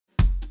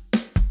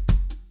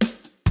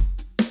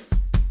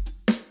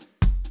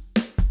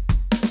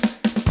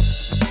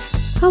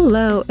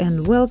Hello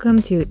and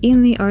welcome to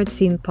In the Art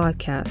Scene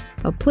podcast,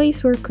 a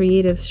place where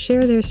creatives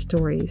share their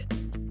stories.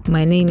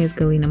 My name is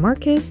Galina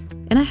Marquez,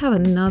 and I have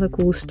another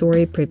cool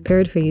story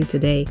prepared for you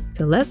today,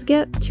 so let's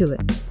get to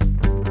it.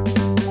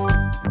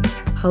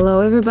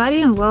 Hello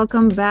everybody and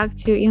welcome back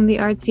to In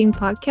the Art Scene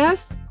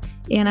podcast.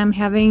 And I'm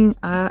having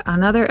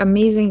another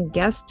amazing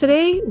guest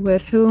today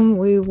with whom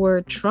we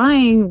were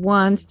trying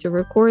once to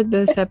record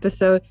this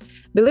episode,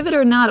 believe it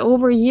or not,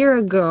 over a year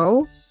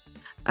ago.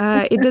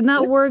 It did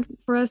not work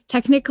for us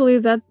technically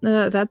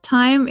that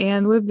time,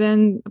 and we've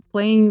been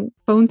playing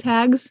phone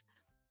tags.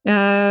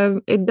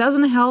 It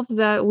doesn't help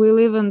that we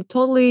live in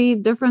totally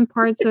different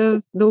parts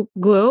of the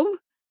globe.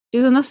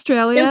 She's in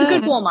Australia. It was a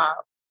good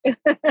warm-up.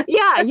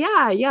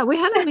 Yeah. We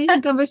had an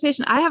amazing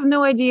conversation. I have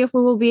no idea if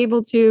we will be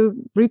able to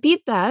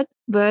repeat that,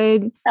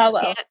 but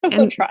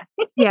we'll try.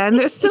 Yeah, and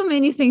there's so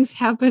many things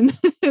happen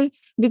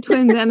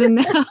between then and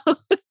now.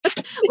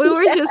 we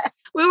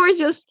were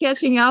just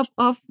catching up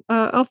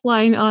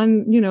offline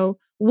on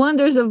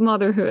wonders of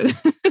motherhood.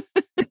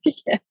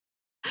 Yeah.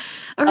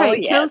 All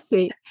right,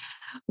 Chelsea,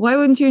 why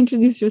wouldn't you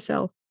introduce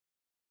yourself?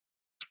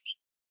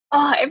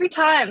 Oh, every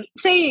time.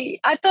 See,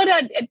 I thought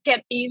it'd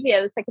get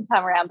easier the second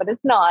time around, but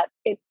it's not.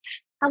 It's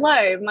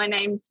hello, my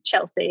name's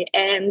Chelsea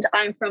and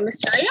I'm from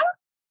Australia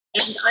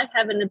and I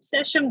have an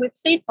obsession with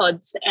seed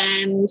pods.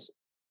 And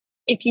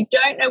if you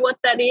don't know what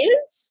that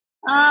is,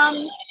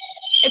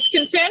 it's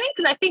concerning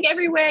because I think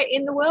everywhere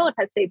in the world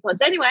has seed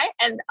pods anyway,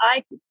 and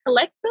I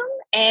collect them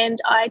and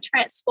I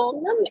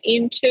transform them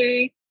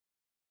into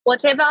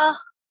whatever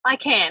I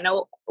can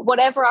or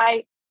whatever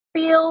I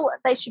feel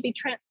they should be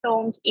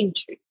transformed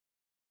into.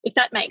 If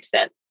that makes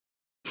sense.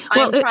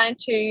 I'm trying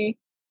to...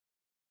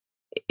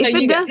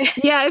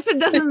 If it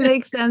doesn't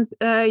make sense,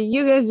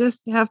 you guys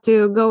just have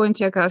to go and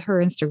check out her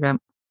Instagram,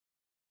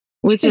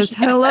 which is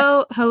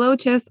hello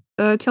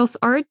Chelsea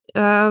Art.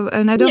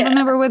 And I don't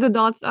remember where the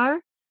dots are,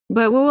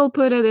 but we will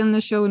put it in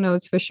the show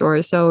notes for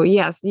sure. So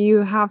yes, you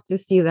have to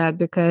see that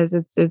because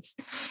it's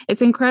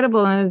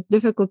incredible and it's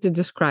difficult to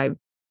describe.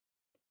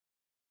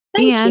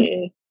 Thank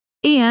you.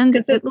 And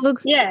it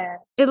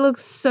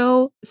looks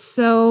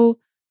so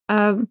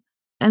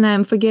and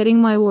I'm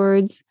forgetting my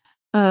words.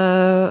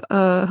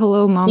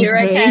 Hello, mom's You're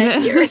brain.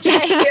 Okay. You're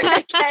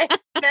okay.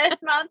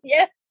 First month,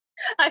 yeah.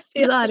 I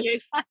feel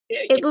you.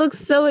 It looks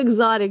so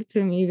exotic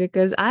to me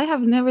because I have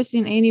never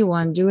seen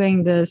anyone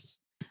doing this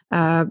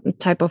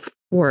type of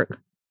work.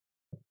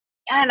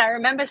 And I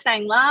remember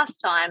saying last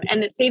time,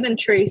 and it's even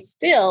true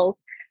still,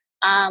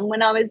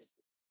 when I was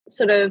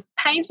sort of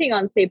painting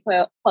on seed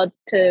pods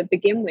to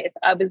begin with,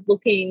 I was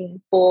looking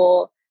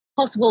for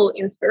possible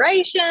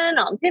inspiration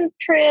on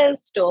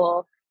Pinterest,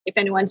 or if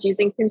anyone's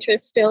using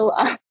Pinterest still,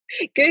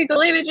 Google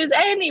Images,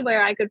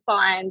 anywhere I could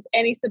find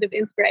any sort of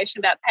inspiration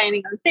about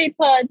painting on seed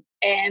pods.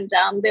 And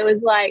there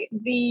was like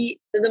the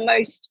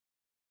most,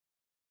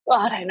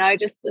 I don't know,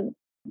 just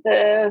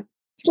the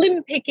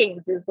slim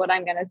pickings is what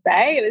I'm going to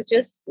say. It was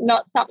just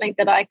not something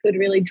that I could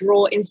really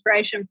draw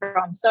inspiration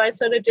from. So I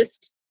sort of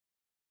just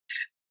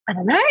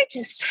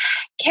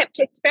kept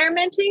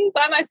experimenting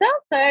by myself.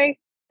 So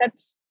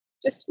that's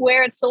just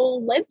where it's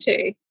all led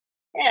to.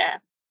 Yeah.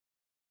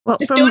 Well,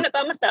 doing it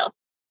by myself.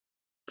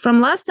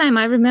 From last time,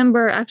 I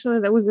remember actually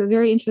that was a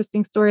very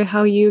interesting story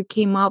how you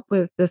came up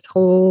with this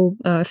whole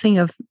thing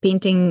of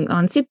painting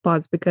on seed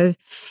pods, because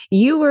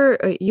you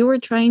were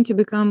trying to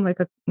become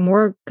like a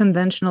more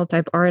conventional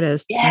type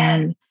artist.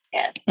 And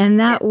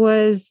that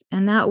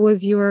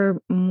was your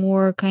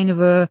more kind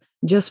of a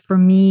just for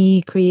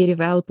me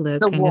creative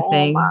outlet kind of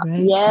thing,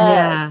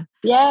 right?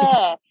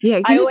 Yeah.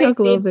 Can you talk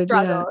a little bit?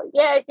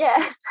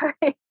 Yeah.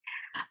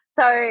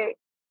 So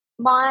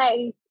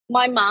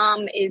my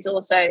mom is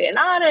also an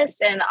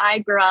artist, and I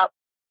grew up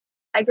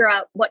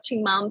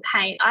watching mom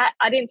paint.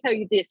 I didn't tell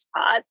you this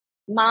part.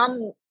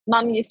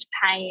 Mom used to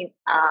paint.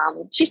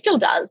 She still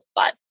does,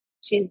 but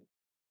she's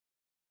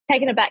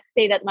taken a back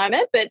seat at the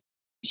moment. But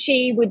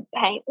she would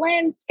paint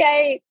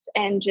landscapes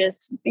and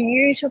just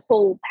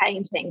beautiful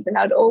paintings, and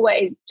I'd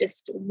always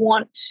just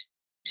want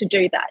to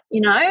do that,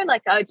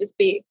 like I would just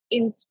be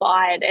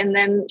inspired, and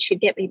then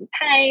she'd get me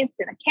paints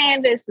and a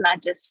canvas, and I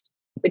would just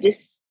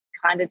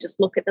kind of just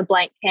look at the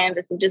blank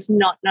canvas and just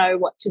not know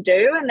what to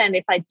do. And then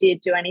if I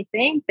did do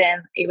anything,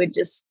 then it would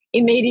just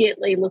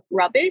immediately look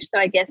rubbish. So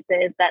I guess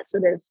there's that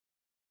sort of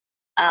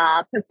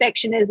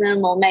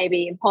perfectionism or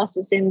maybe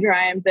imposter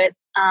syndrome. But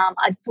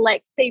I'd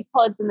collect seed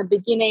pods in the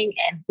beginning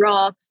and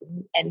rocks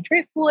and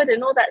driftwood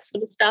and all that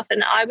sort of stuff.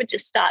 And I would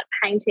just start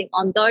painting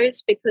on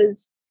those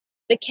because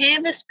the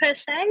canvas per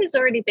se has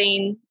already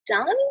been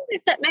done,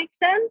 if that makes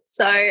sense.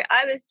 So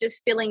I was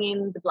just filling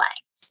in the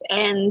blanks,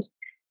 and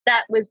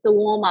that was the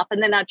warm-up.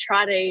 And then I'd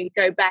try to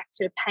go back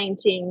to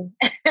painting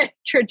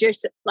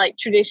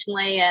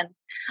traditionally, and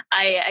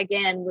I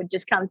again would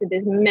just come to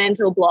this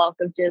mental block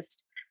of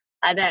just,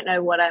 I don't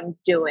know what I'm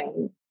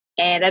doing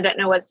and I don't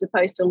know what it's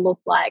supposed to look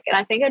like. And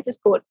I think I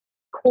just got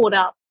caught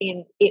up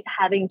in it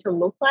having to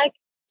look like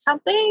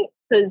something,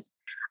 because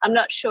I'm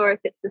not sure if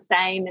it's the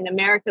same in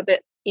America, but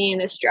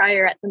in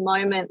Australia at the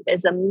moment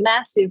there's a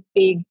massive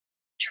big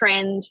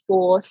trend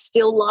for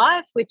still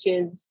life, which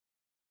is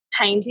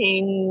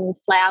painting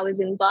flowers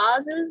in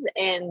vases.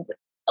 And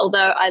although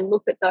I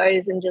look at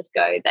those and just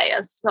go, they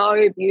are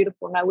so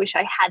beautiful and I wish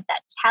I had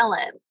that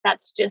talent,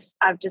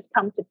 I've just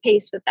come to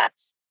peace with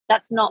that's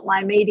not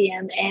my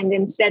medium. And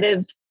instead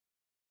of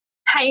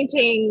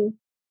painting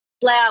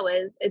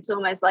flowers, it's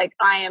almost like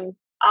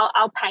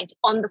I'll paint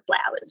on the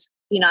flowers,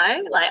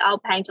 like I'll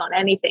paint on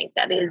anything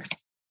that is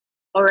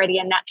already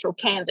a natural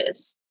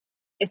canvas,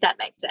 if that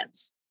makes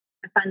sense.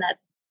 I find that,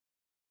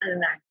 I don't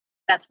know,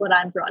 that's what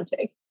I'm drawn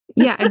to.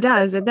 Yeah, it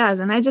does. It does.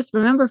 And I just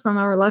remember from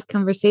our last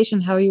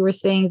conversation how you were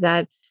saying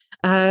that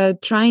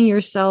trying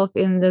yourself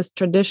in this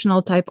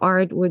traditional type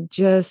art would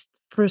just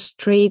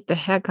frustrate the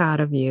heck out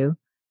of you.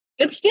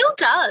 It still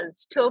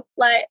does.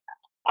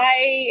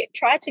 I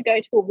tried to go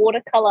to a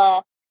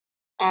watercolor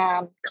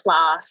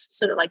class,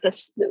 sort of like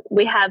this.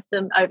 We have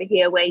them over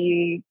here where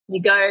you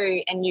go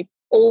and you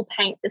all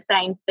paint the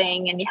same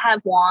thing and you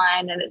have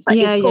wine and it's like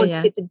it's called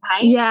sip and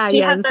paint. Yeah, do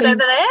you have that over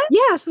there?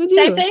 Yes, we do.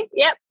 Same thing.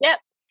 Yep.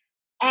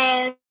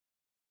 And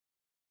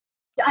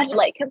I'm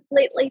like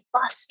completely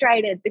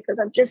frustrated because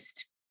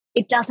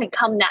it doesn't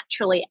come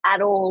naturally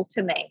at all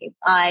to me.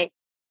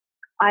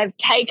 I've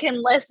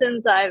taken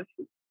lessons.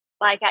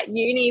 Like at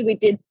uni, we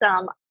did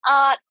some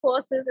art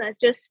courses and it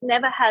just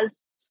never has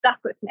stuck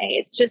with me.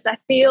 It's just, I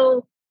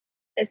feel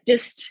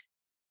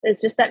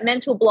there's just that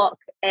mental block,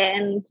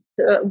 and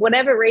for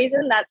whatever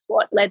reason, that's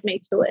what led me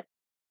to it,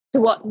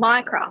 to what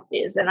my craft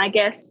is. And I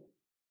guess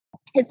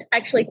it's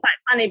actually quite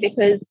funny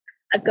because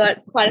I've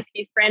got quite a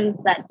few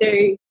friends that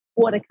do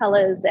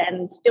watercolors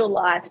and still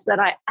lifes that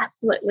I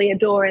absolutely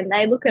adore, and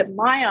they look at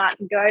my art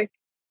and go,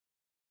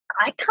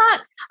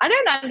 I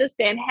don't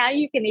understand how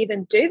you can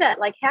even do that.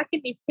 Like, how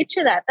can you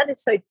picture that? That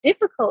is so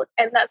difficult.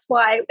 And that's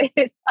why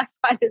I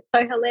find it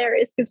so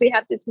hilarious, because we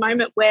have this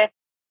moment where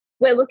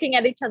we're looking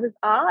at each other's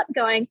art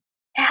going,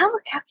 how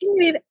can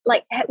you even,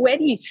 like, where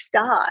do you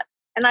start?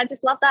 And I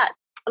just love that.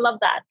 I love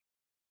that.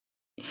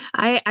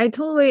 I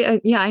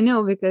totally, yeah, I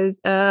know, because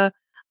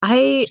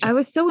I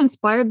was so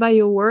inspired by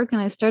your work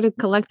and I started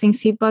collecting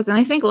seed pods. And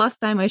I think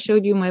last time I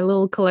showed you my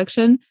little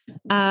collection.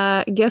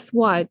 Guess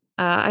what?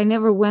 I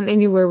never went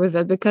anywhere with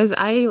it because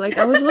I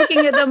was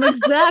looking at them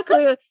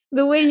exactly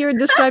the way you're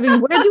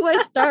describing. Where do I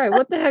start?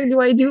 What the heck do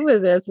I do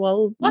with this?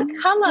 Well, what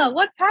color?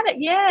 What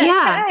pattern?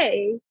 Yeah.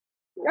 Okay.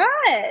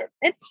 Right.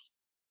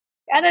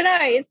 I don't know.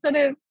 It's sort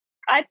of,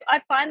 I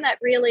find that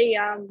really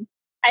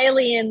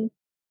alien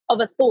of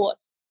a thought,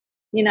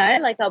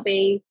 like I'll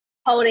be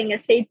holding a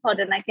seed pod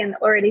and I can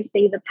already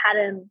see the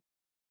pattern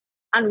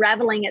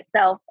unraveling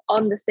itself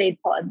on the seed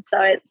pod. So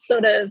it's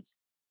sort of,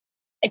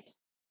 it's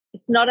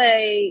not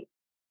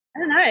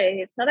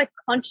it's not a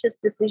conscious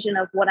decision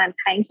of what I'm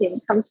painting.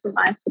 It comes from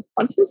my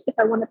subconscious, if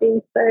I want to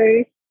be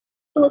so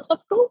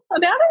philosophical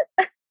about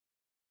it.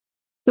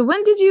 So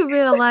when did you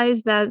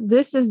realize that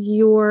this is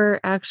your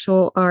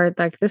actual art?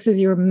 Like, this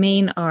is your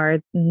main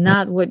art,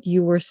 not what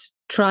you were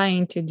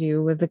trying to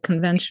do with the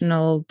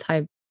conventional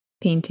type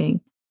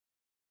painting?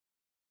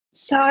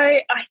 So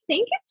I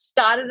think it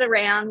started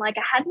around, like,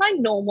 I had my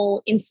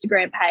normal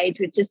Instagram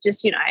page, which is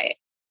just,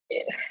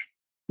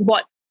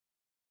 what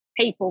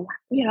people,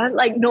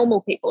 like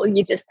normal people,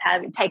 you just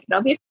have taken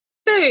of your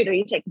food or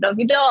you take it of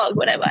your dog,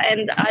 whatever.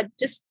 And I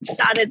just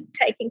started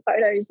taking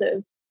photos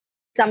of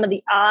some of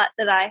the art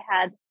that I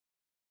had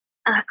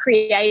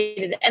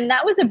created. And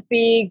that was a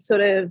big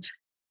sort of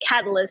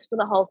catalyst for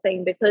the whole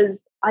thing,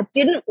 because I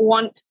didn't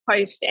want to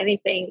post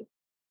anything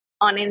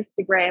on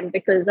Instagram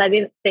because I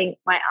didn't think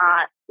my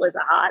art was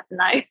art,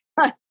 and I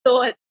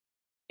thought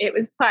it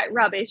was quite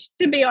rubbish,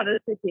 to be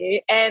honest with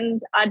you.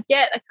 And I'd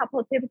get a couple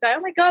of people go,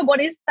 oh my God,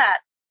 what is that?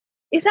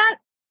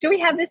 Do we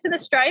have this in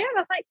Australia? And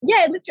I was like,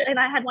 yeah, literally. And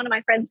I had one of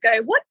my friends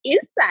go, what is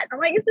that? I'm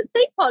like, it's a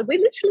seed pod. We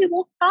literally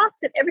walk past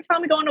it every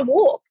time we go on a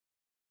walk.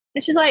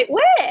 And she's like,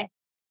 where?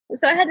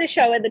 So I had to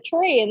show her the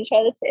tree and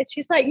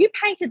she's like, you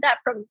painted that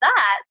from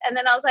that? And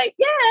then I was like,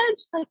 yeah. And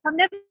she's like, I've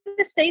never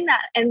seen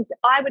that. And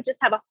I would just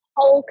have a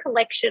whole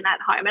collection at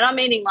home. And I'm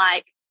meaning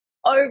like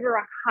over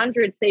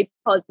 100 seed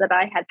pods that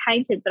I had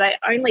painted, but I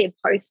only had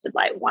posted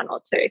like one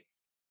or two.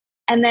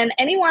 And then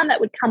anyone that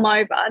would come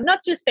over,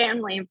 not just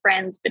family and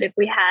friends, but if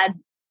we had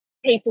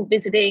people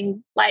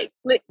visiting, like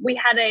we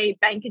had a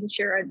bank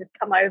insurer just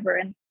come over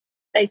and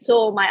they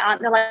saw my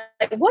art and they're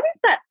like, what is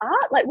that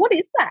art? Like, what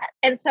is that?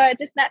 And so I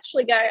just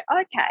naturally go,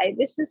 okay,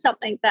 this is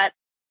something that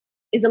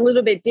is a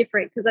little bit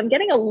different, because I'm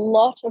getting a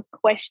lot of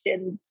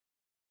questions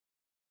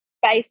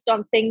based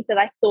on things that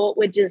I thought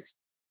were just,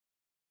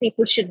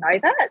 people should know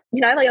that,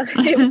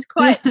 like it was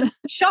quite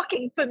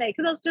shocking for me,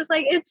 because I was just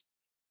like, it's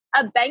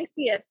a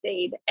Banksia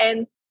seed,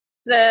 and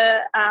the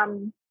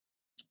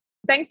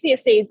Banksia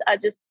seeds are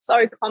just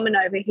so common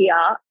over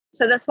here.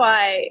 So that's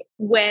why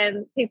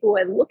when people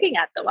were looking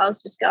at them, I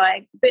was just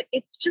going, but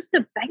it's just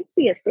a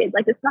Banksia seed,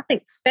 like it's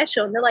nothing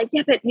special. And they're like,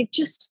 yeah, but you've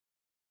just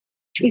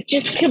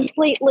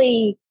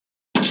completely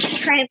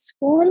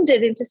transformed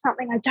it into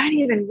something I don't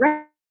even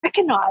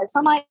recognize.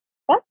 I'm like,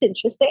 that's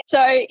interesting.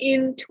 So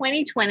in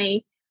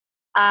 2020,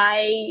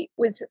 I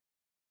was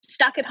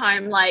stuck at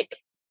home, like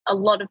a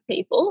lot of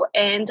people,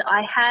 and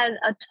I had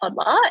a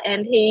toddler,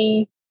 and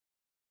he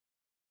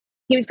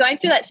was going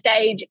through that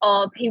stage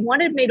of he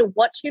wanted me to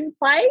watch him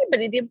play, but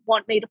he didn't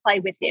want me to play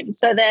with him.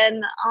 So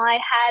then I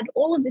had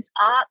all of this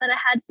art that I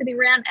had sitting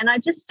around, and I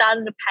just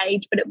started a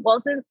page, but it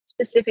wasn't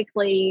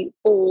specifically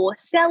for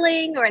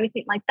selling or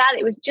anything like that.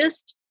 It was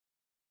just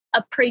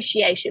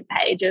appreciation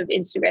page of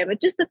Instagram with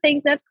just the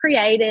things I've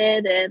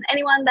created, and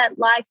anyone that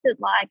likes it,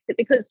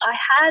 because I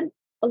had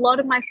a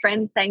lot of my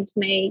friends saying to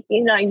me,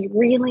 you know, you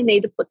really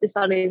need to put this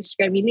on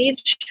Instagram. You need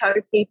to show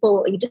people,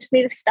 or you just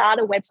need to start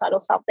a website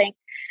or something.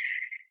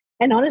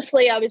 And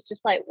honestly, I was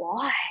just like,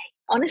 why?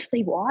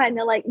 Honestly, why? And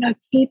they're like, no,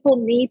 people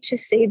need to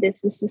see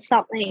this. This is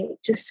something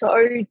just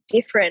so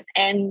different.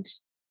 And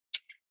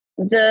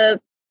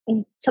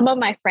some of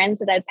my friends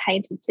that I'd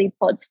painted seed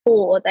pods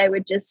for, they were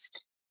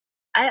just,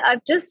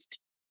 I've just,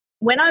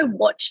 when I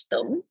watched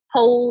them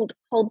hold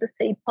the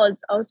seed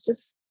pods, I was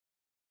just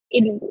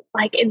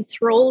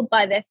enthralled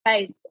by their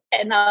face.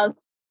 And I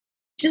was,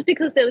 just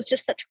because there was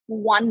just such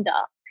wonder,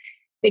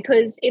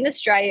 because in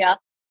Australia,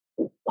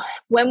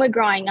 when we're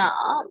growing up,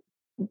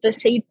 the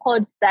seed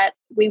pods that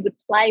we would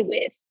play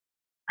with,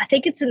 I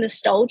think it's a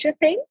nostalgia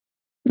thing,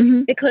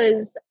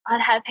 because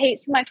I'd have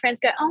heaps of my friends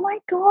go, oh my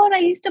God, I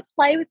used to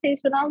play with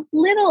these when I was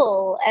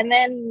little. And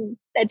then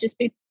they'd just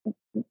be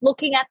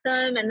looking at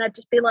them and they'd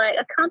just be like,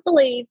 I can't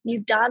believe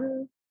you've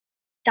done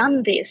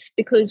this,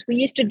 because we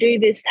used to do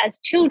this as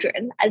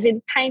children, as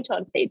in paint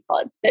on seed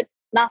pods, but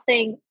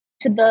nothing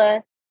to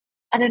the,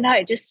 I don't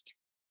know, just,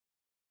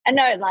 I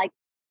know, like,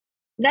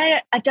 no,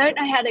 I don't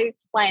know how to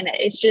explain it.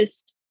 It's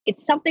just,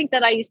 it's something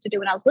that I used to do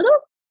when I was little,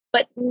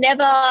 but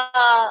never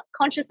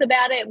conscious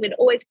about it. We'd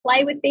always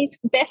play with these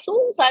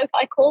vessels, I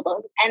call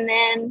them. And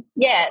then,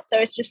 yeah, so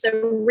it's just a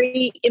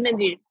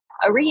re-imaging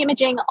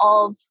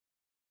of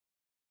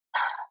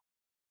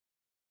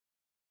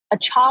a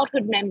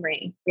childhood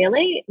memory,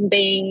 really,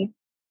 being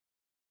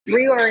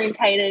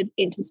reorientated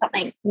into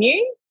something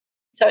new.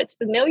 So it's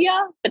familiar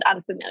but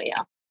unfamiliar.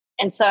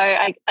 And so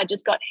I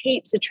just got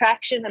heaps of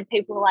traction, and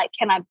people were like,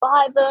 can I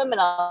buy them?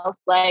 And I was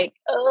like,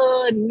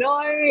 oh, no.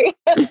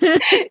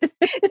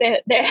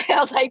 I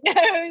was like, no,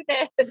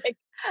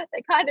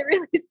 they're kind of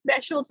really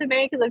special to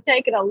me, because I've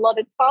taken a lot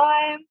of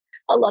time,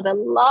 a lot of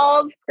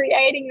love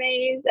creating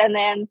these. And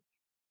then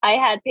I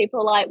had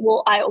people like,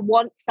 well, I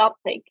want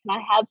something. Can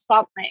I have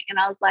something? And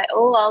I was like,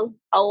 oh,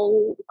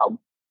 I'll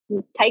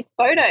take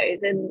photos,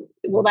 and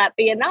will that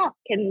be enough?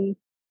 Can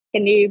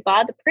you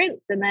buy the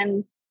prints? And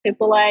then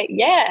people like,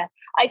 yeah.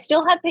 I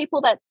still have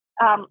people that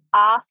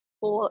ask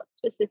for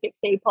specific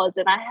seed pods,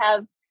 and I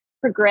have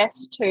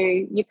progressed to,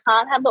 you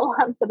can't have the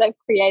ones that I've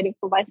created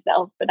for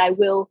myself, but I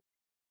will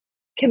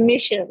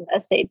commission a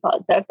seed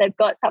pod. So if they've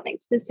got something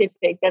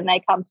specific, then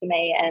they come to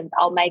me and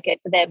I'll make it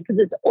for them, because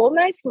it's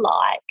almost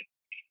like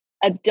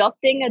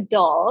adopting a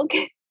dog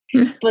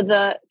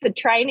for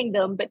training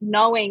them, but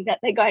knowing that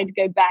they're going to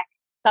go back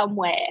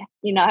somewhere,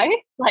 you know?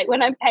 Like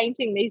when I'm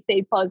painting these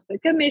seed pods for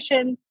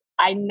commission,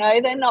 I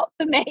know they're not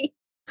for me,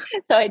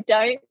 so I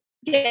don't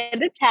get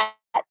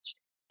attached.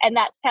 And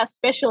that's how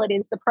special it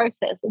is, the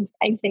process of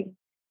painting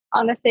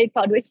on a seed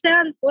pod, which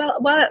sounds, well,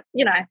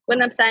 you know,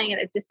 when I'm saying it,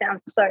 it just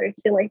sounds so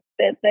silly,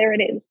 but there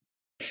it is.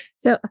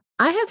 So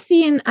I have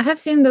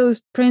seen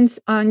those prints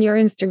on your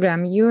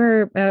Instagram.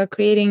 You're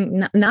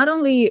creating not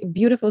only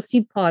beautiful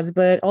seed pods,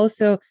 but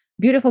also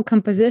beautiful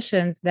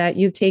compositions that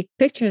you take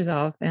pictures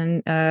of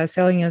and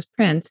selling as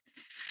prints.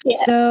 Yeah.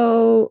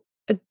 So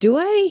do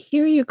I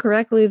hear you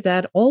correctly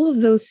that all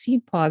of those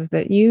seed pods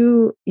that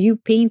you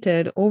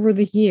painted over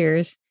the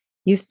years,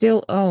 you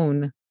still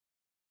own?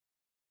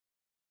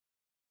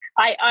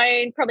 I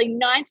own probably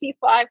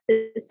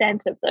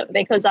 95% of them,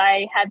 because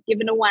I have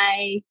given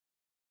away.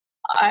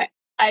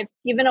 I've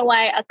given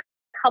away a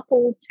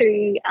couple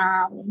to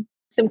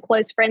some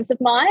close friends of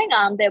mine.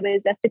 There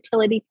was a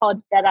fertility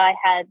pod that I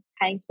had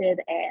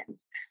painted, and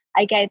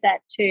I gave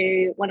that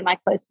to one of my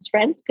closest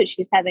friends because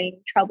she's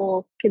having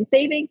trouble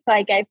conceiving. So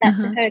I gave that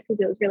to her because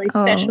it was really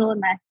special,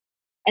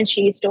 and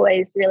she used to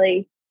always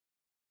really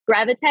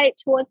gravitate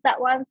towards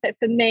that one. So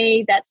for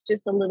me, that's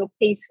just a little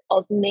piece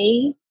of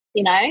me,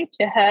 you know,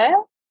 to her.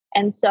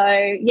 And so,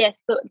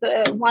 yes,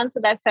 the ones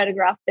that I've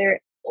photographed,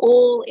 they're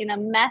all in a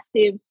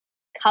massive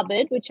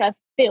cupboard, which I've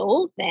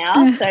filled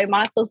now. So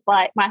Michael's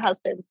like, my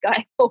husband's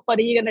going, well, what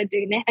are you going to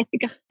do now?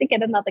 You're going to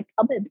get another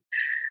cupboard.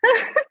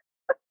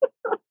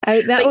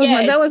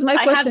 That was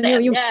my question.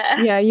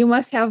 You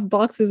must have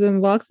boxes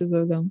and boxes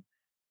of them.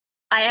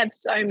 I have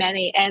so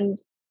many, and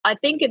I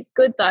think it's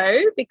good though,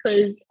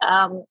 because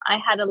I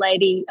had a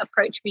lady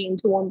approach me in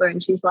Toowoomba,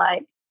 and she's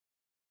like,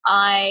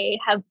 I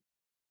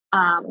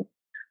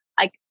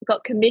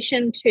got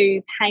commissioned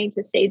to paint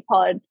a seed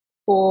pod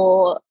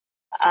for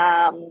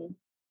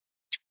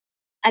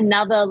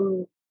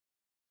another.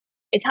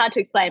 It's hard to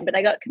explain, but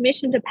I got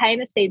commissioned to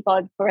paint a seed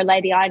pod for a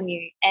lady I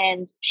knew,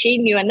 and she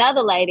knew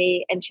another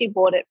lady, and she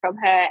bought it from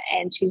her,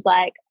 and she's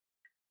like,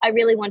 I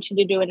really want you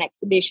to do an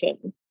exhibition.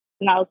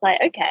 And I was like,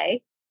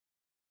 okay.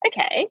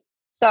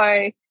 So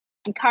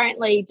I'm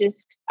currently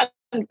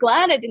I'm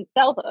glad I didn't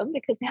sell them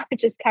because now I'm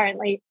just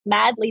currently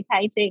madly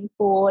painting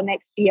for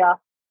next year,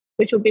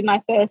 which will be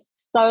my first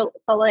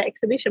solo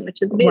exhibition,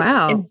 which is a bit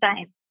Wow.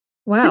 insane.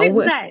 Wow. It's a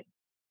bit insane.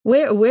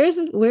 Where's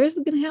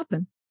it going to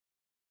happen?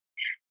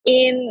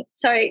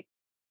 So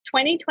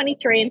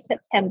 2023 in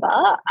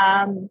September,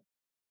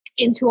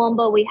 in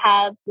Toowoomba, we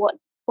have what's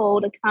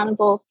called a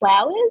Carnival of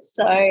Flowers.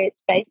 So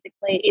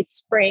it's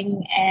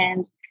spring,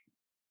 and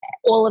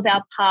all of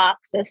our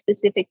parks are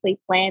specifically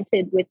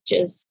planted with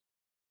just,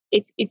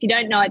 if you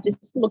don't know it,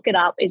 just look it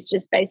up. It's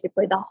just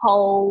basically the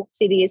whole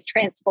city is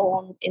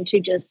transformed into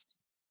just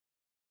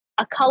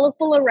a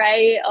colourful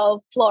array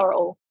of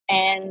floral,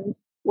 and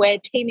we're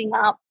teaming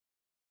up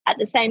at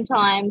the same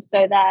time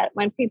so that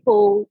when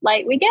people,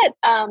 like, we get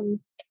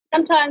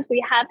sometimes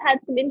we have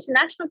had some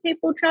international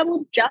people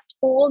travel just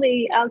for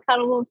the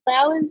Carnival of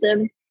Flowers,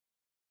 and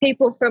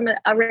people from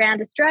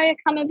around Australia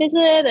come and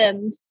visit.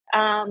 And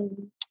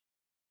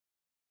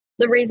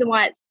the reason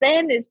why it's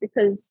then is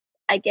because,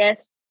 I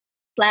guess,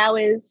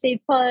 flowers,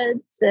 seed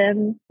pods,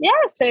 and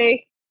so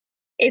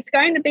it's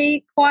going to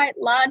be quite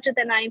larger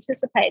than I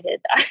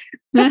anticipated.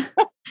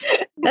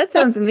 That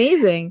sounds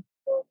amazing.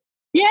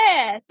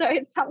 Yeah, so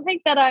it's something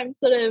that I'm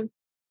sort of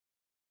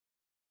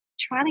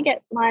trying to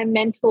get my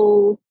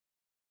mental,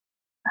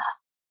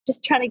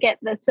 just trying to get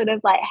the sort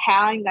of like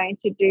how I'm going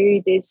to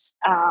do this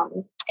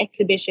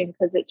exhibition,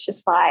 because it's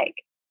just like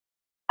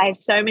I have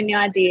so many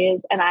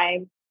ideas and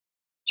I'm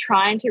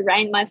trying to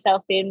rein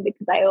myself in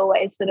because I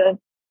always sort of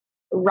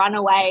run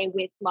away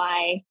with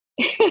my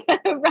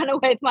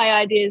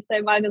ideas. So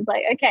mine was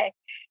like, okay,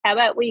 how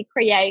about we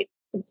create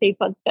some seed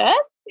pods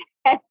first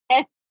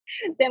and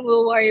then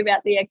we'll worry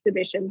about the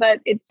exhibition. But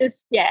it's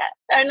just, the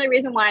only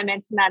reason why I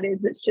mentioned that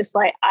is it's just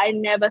like I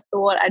never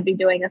thought I'd be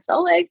doing a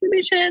solo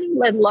exhibition,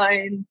 let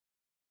alone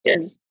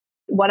just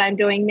what I'm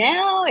doing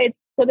now. It's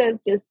sort of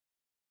just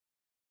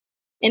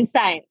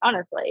insane,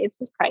 honestly. It's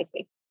just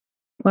crazy.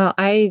 Well,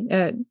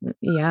 that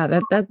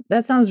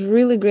sounds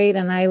really great,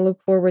 and I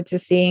look forward to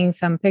seeing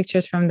some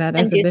pictures from that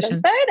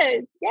exhibition. Do some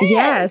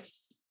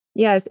photos.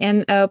 Yes,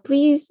 and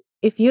please,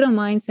 if you don't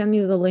mind, send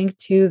me the link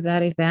to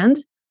that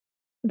event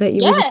that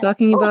you were just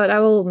talking about. I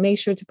will make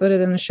sure to put it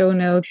in the show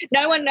notes.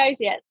 No one knows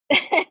yet.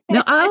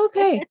 No,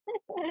 okay.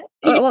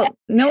 Well,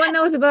 no one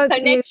knows about. So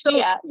next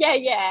year,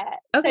 Okay.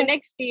 So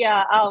next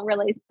year, I'll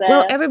release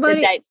the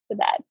dates for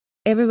that.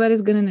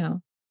 Everybody's gonna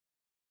know.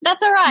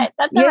 That's all right.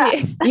 That's all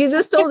right. You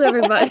just told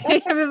everybody.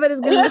 Everybody's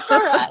gonna know. That's all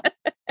right.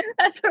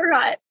 That's all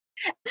right.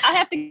 I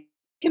have to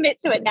commit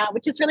to it now,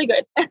 which is really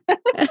good.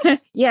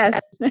 Yes.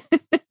 All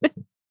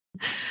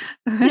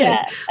right.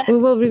 Yeah. We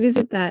will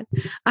revisit that.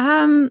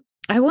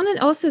 I wanted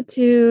also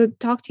to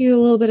talk to you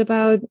a little bit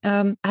about,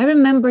 I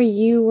remember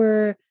you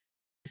were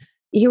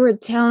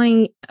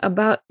telling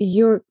about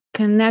your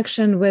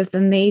connection with the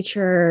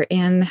nature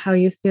and how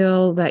you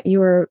feel that you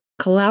were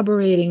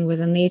collaborating with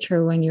the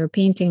nature when you're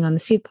painting on the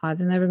seed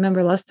pods. And I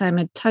remember last time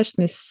it touched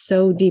me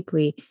so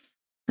deeply.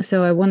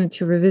 So I wanted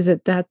to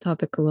revisit that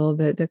topic a little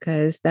bit,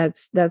 because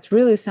that's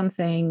really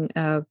something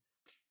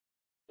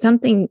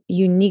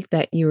unique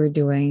that you were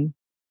doing,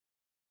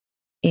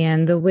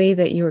 and the way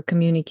that you were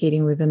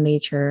communicating with the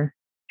nature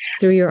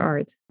through your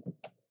art.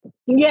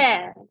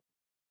 Yeah.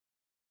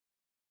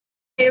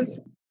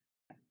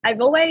 I've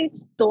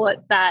always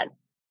thought that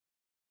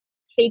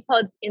seed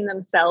pods in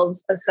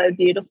themselves are so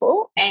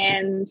beautiful.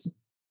 And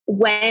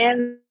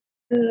when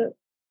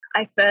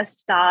I first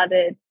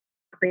started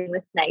working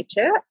with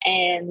nature,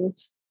 and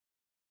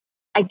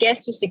I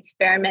guess just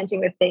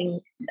experimenting with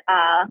things,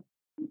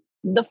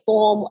 the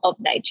form of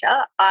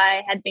nature,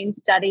 I had been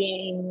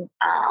studying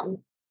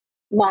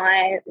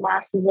my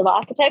Masters of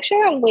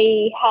Architecture, and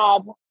we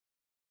had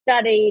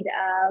studied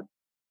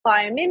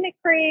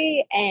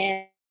biomimicry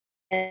and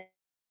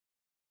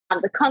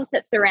the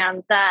concepts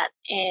around that.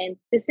 And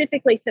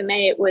specifically for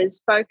me, it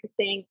was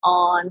focusing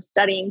on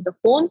studying the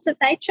forms of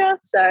nature.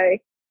 So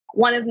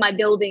one of my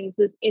buildings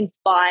was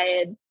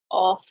inspired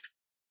off,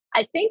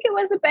 I think it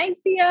was a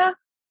Banksia.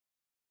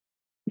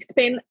 It's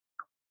been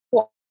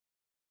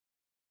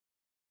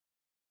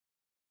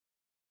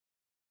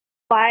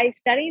by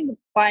studying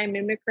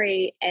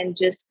biomimicry and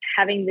just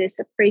having this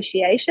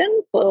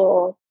appreciation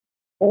for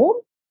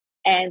form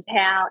and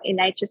how in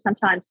nature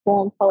sometimes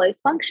form follows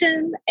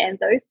function and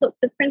those sorts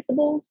of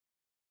principles.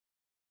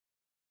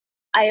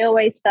 I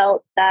always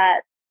felt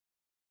that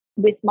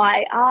with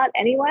my art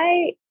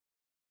anyway,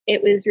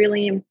 it was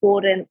really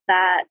important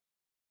that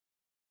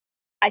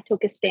I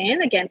took a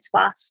stand against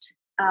fast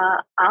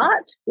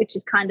art, which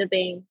is kind of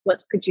being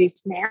what's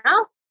produced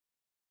now.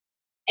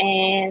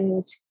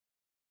 And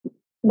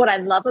what I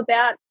love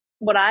about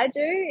what I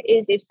do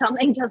is if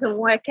something doesn't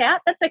work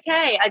out, that's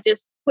okay. I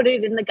just put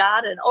it in the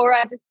garden, or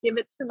I just give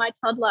it to my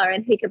toddler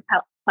and he can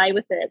play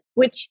with it,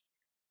 which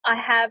I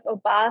have a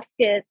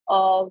basket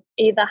of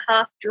either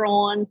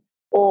half-drawn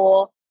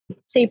or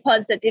seed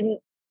pods that didn't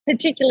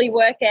particularly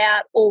work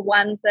out, or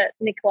ones that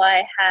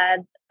Nikolai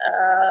had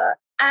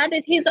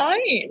added his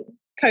own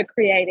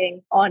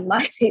co-creating on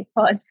my seed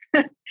pod.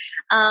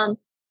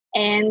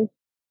 And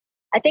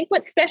I think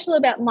what's special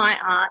about my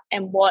art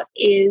and what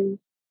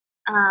is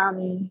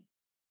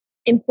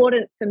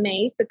important for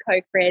me for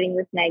co-creating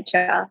with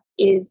nature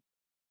is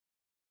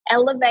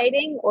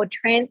elevating or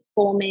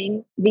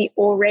transforming the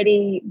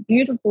already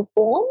beautiful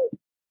forms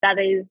that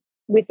is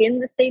within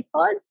the seed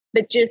pod,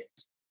 but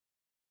just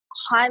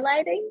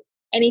highlighting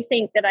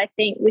anything that I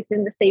think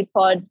within the seed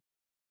pod.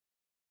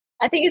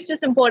 I think it's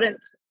just important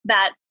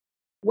that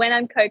when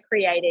I'm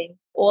co-creating,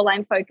 all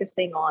I'm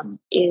focusing on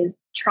is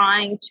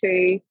trying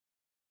to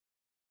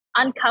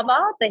uncover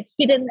the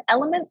hidden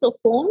elements or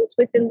forms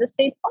within the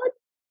seed pod.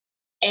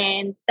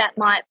 And that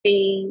might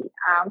be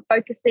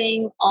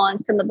focusing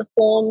on some of the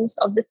forms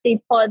of the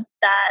seed pod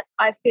that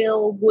I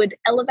feel would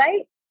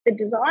elevate the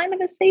design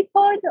of a seed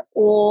pod,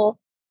 or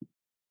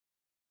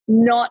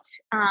not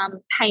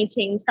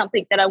painting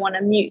something that I want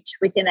to mute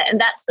within it.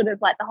 And that's sort of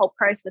like the whole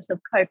process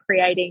of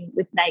co-creating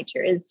with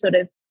nature, is sort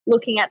of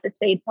looking at the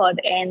seed pod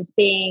and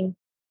seeing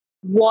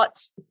what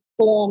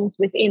forms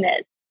within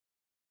it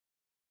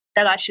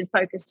that I should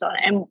focus on.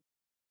 And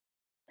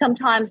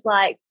sometimes,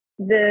 like,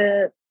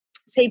 the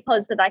seed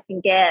pods that I can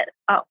get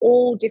are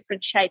all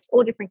different shapes,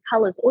 all different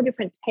colors, all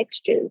different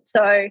textures.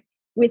 So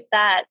with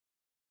that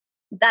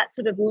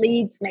sort of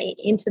leads me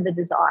into the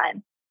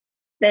design.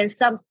 There's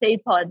some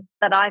seed pods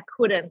that I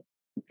couldn't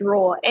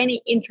draw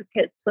any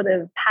intricate sort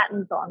of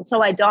patterns on,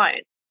 so I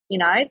don't.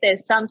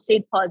 There's some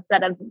seed pods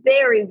that are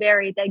very,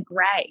 very, they're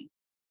grey.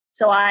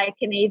 So I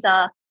can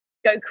either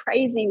go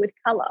crazy with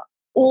color,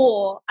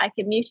 or I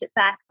can mute it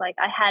back. Like,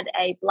 I had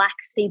a black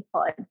seed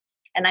pod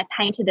and I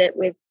painted it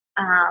with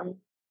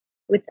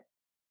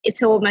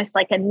it's almost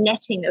like a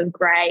netting of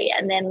grey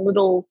and then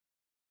little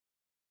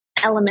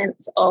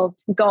elements of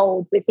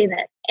gold within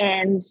it.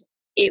 And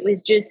it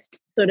was just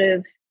sort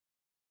of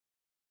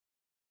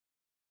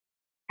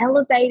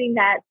elevating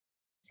that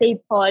seed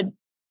pod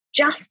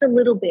just a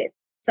little bit.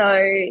 So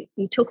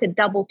you took a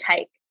double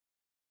take.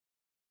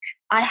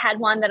 I had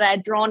one that I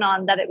had drawn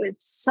on that it was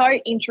so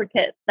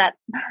intricate that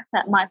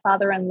my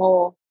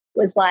father-in-law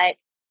was like,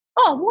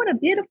 "Oh, what a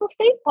beautiful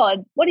seed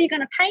pod. What are you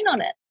going to paint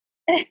on it?"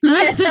 And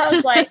I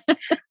was like,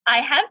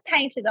 "I have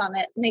painted on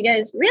it." And he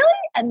goes, "Really?"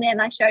 And then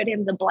I showed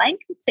him the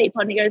blank seed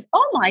pod and he goes,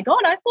 "Oh my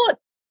God, I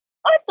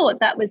thought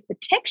that was the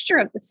texture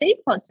of the seed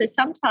pod." So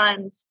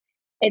sometimes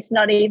it's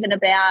not even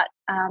about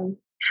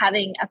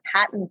having a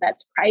pattern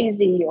that's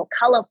crazy or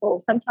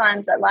colorful.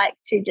 Sometimes I like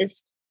to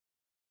just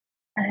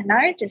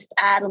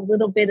add a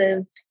little bit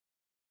of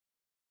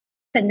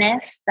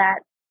finesse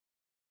that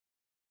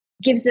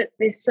gives it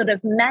this sort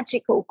of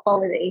magical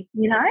quality.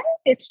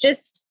 It's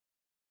just,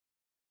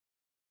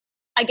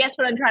 I guess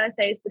what I'm trying to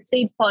say is the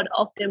seed pod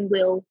often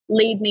will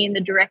lead me in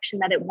the direction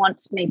that it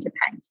wants me to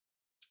paint.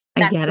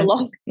 That's the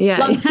long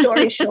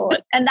story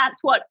short. And that's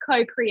what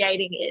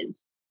co-creating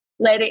is.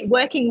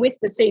 Working with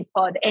the seed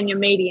pod and your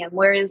medium,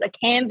 whereas a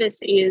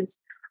canvas is,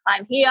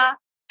 I'm here,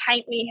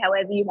 paint me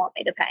however you want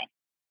me to paint.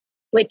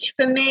 Which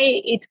for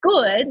me, it's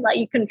good. Like,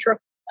 you can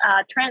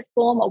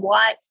transform a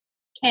white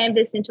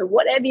canvas into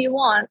whatever you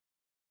want.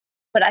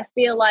 But I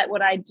feel like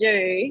what I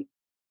do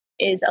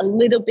is a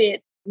little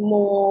bit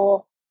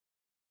more,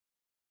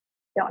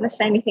 I don't want to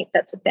say anything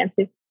that's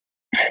offensive,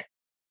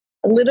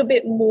 a little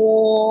bit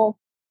more,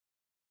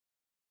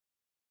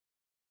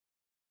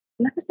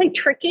 I'm not going to say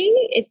tricky.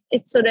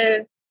 It's sort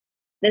of,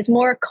 there's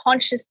more a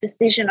conscious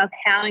decision of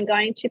how I'm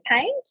going to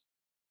paint,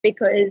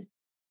 because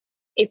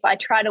if I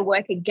try to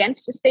work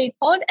against a seed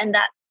pod, and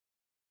that's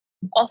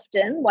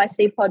often why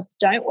seed pods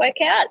don't work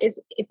out, is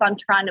if I'm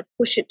trying to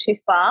push it too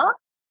far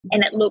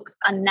and it looks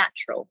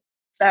unnatural.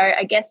 So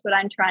I guess what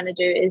I'm trying to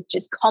do is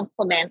just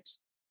complement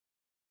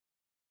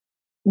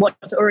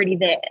what's already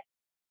there.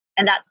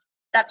 And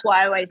that's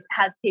why I always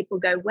have people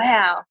go,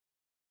 "Wow,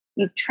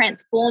 you've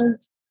transformed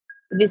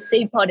this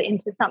seed pod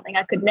into something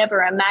I could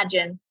never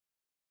imagine."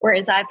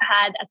 Whereas I've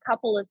had a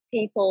couple of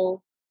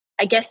people,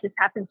 I guess this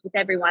happens with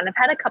everyone, I've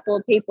had a couple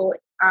of people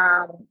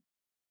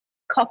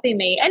copy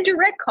me and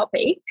direct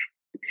copy.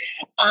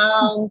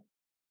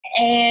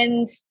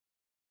 And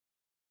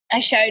I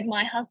showed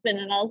my husband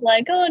and I was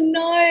like, "Oh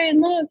no,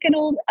 look at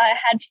all." I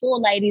had 4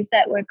 ladies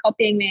that were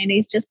copying me, and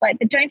he's just like,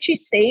 "But don't you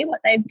see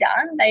what they've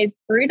done? They've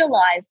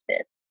brutalized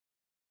it.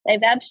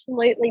 They've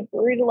absolutely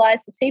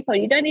brutalized the seed pod.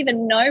 You don't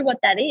even know what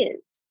that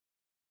is."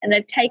 And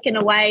they've taken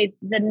away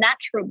the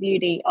natural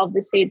beauty of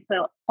the seed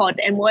pod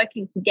and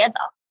working together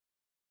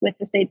with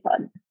the seed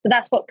pod. So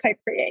that's what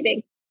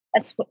co-creating,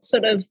 that's what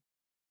sort of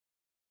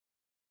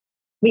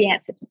the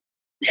answer to.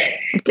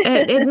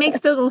 It makes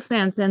total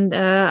sense. And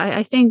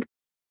I think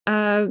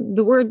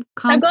the word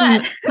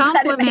compliment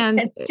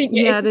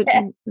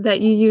that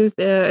you used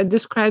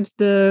describes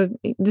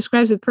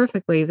it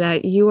perfectly,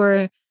 that you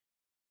are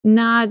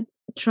not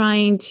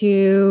trying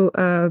to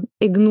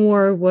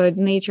ignore what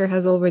nature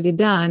has already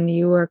done.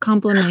 You are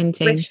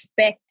complementing,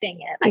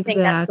 respecting it. I think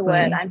that's the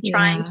word. I'm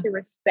trying to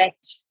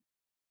respect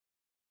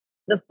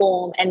the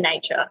form and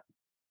nature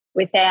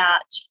without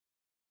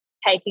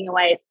taking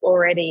away its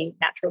already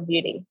natural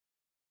beauty.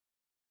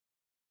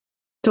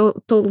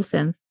 Total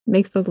sense.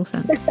 Makes total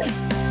sense.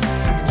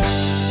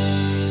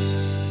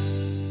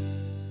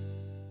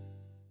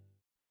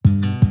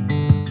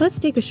 let's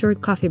take a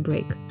short coffee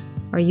break.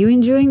 Are you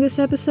enjoying this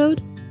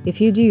episode? If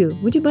you do,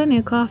 would you buy me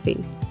a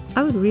coffee?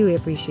 I would really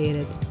appreciate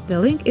it. The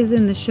link is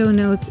in the show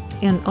notes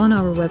and on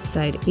our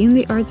website,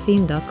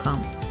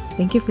 intheartscene.com.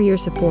 Thank you for your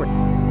support.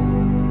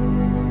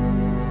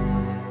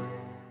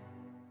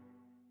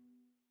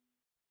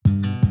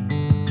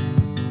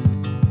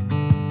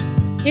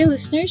 Hey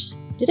listeners,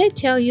 did I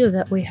tell you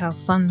that we have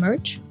fun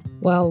merch?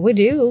 Well, we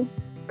do.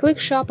 Click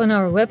shop on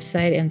our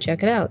website and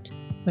check it out.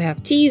 We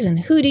have tees and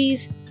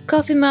hoodies,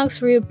 coffee mugs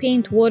for your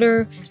paint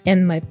water,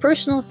 and my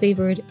personal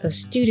favorite, a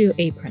studio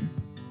apron.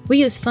 We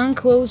use fun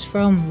quotes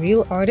from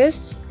real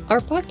artists, our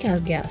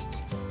podcast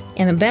guests.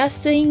 And the best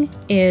thing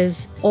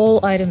is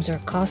all items are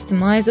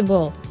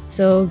customizable,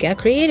 so get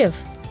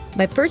creative.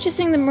 By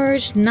purchasing the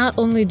merch, not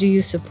only do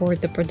you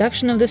support the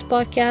production of this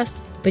podcast,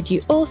 but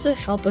you also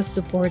help us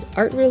support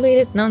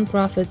art-related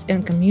nonprofits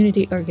and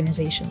community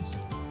organizations.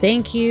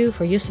 Thank you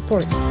for your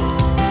support.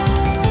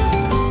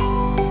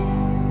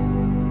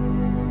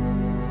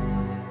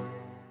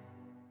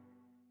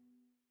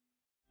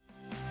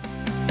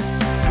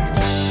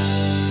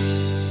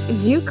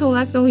 Do you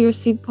collect all your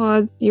seed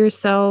pods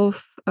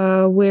yourself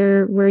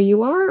where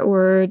you are,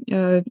 or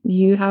do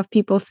you have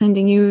people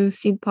sending you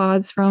seed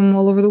pods from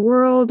all over the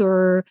world,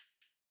 or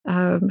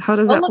how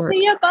does that work?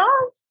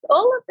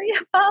 All of the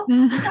above.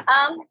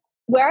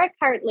 Where I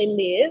currently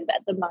live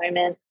at the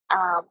moment,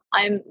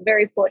 I'm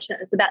very fortunate.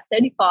 There's about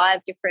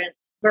 35 different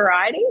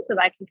varieties that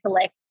I can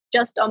collect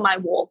just on my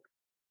walk.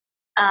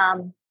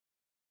 I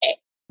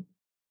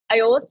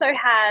also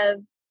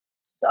have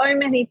so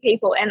many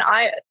people, and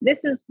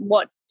this is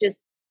what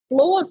just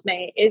floors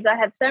me, is I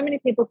have so many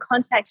people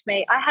contact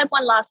me. I had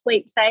one last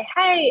week say,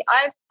 hey,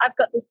 I've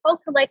got this whole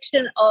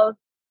collection of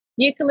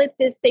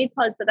eucalyptus seed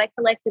pods that I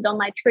collected on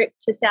my trip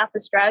to South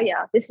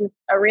Australia. This is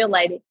a real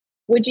lady.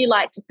 Would you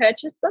like to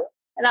purchase them?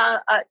 And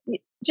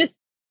just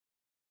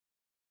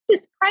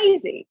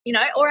crazy, you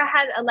know. Or I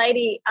had a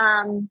lady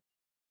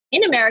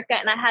in America,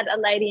 and I had a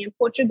lady in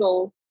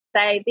Portugal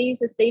say,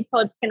 these are seed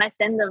pods, can I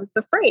send them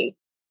for free?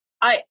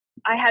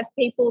 I have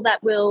people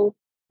that will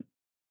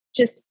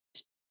just,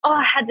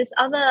 I had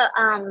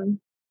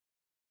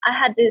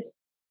this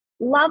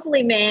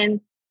lovely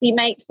man. He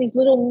makes these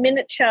little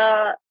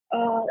miniature,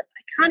 I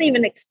can't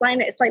even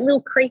explain it. It's like little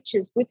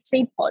creatures with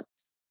seed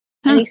pods.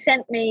 And he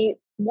sent me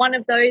one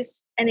of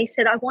those, and he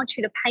said, I want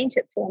you to paint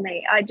it for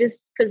me.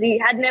 Because he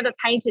had never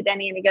painted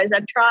any, and he goes,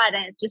 I've tried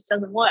and it just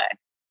doesn't work.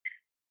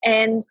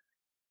 And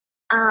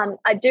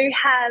I do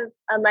have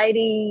a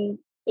lady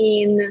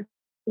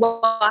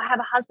I have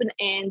a husband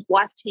and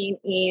wife team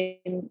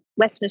in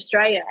Western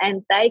Australia,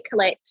 and they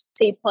collect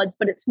seed pods,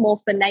 but it's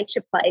more for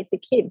nature play for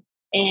kids.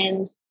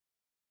 And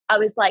I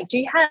was like, do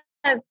you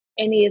have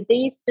any of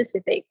these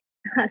specific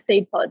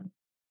seed pods?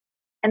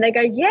 And they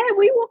go, yeah,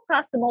 we walk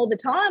past them all the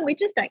time. We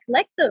just don't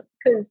collect them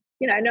because,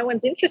 you know, no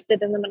one's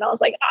interested in them. And I was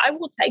like, I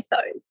will take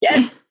those.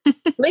 Yes,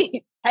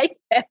 please take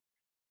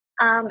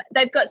them.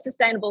 They've got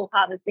sustainable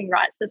harvesting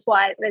rights. That's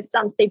why there's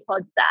some seed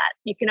pods that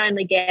you can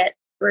only get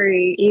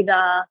through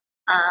either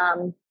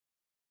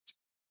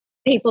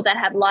people that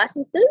have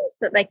licenses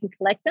that they can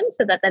collect them,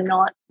 so that they're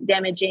not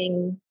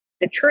damaging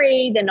the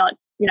tree. They're not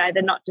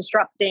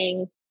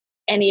disrupting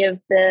any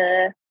of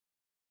the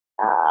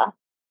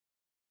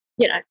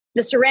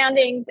the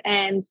surroundings,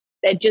 and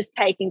they're just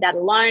taking that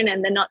alone,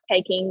 and they're not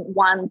taking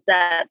ones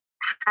that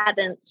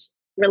haven't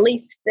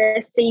released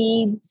their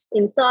seeds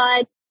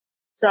inside.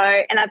 So,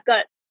 and I've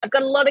got a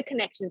lot of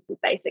connections,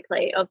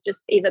 basically, of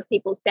just either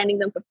people sending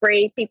them for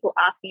free, people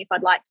asking if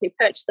I'd like to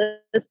purchase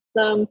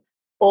them,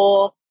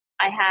 or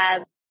I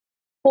have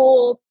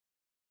 4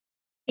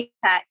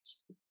 contact,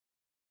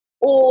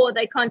 or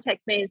they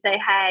contact me and say,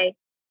 hey,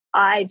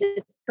 I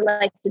just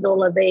collected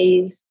all of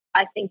these.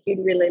 I think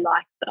you'd really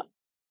like them.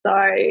 So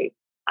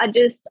I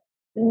just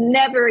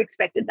never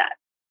expected that,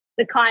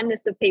 the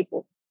kindness of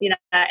people, you know.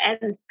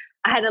 And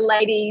I had a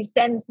lady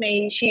send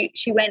me, she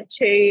went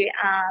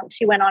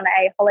on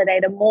a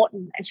holiday to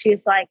Moreton, and she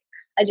was like,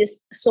 I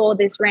just saw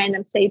this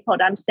random seed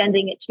pod. I'm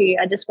sending it to you.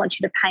 I just want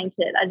you to paint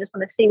it. I just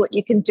want to see what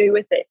you can do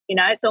with it. You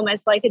know, it's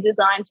almost like a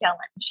design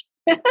challenge.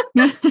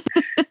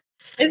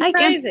 It's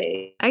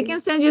crazy. I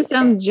can send you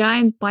some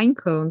giant pine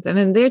cones. I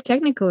mean, they're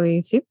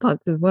technically seed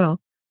pods as well.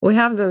 We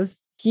have those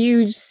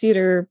huge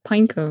cedar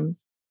pine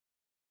cones.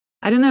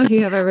 I don't know if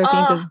you have ever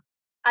painted.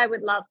 I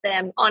would love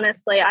them.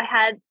 Honestly,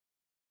 I've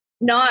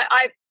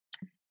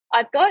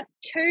got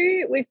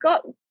 2. We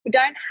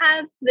don't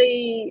have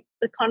the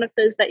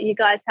conifers that you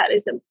guys have.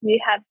 You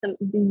have some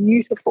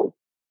beautiful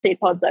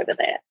seed pods over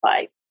there.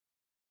 Like,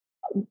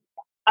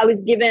 I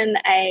was given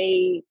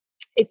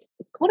it's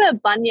called a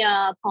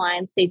bunya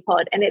pine seed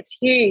pod, and it's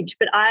huge,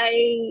 but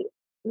I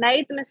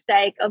made the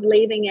mistake of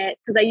leaving it,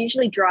 because I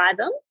usually dry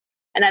them,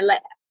 and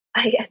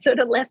I sort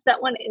of left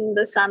that one in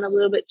the sun a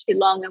little bit too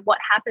long. And what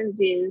happens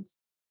is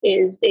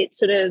it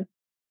sort of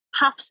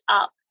puffs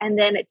up and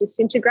then it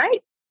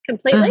disintegrates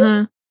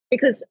completely,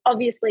 because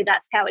obviously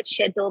that's how it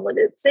sheds all of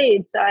its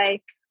seeds. So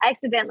I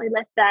accidentally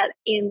left that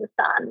in the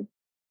sun.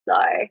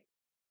 So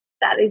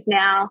that is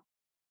now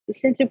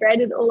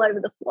disintegrated all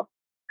over the floor.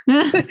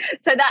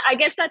 So that, I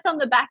guess that's on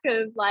the back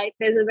of like,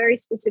 there's a very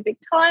specific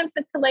time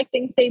for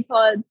collecting seed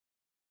pods.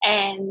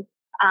 And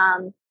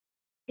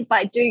if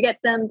I do get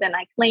them, then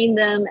I clean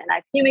them and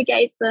I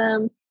fumigate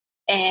them.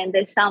 And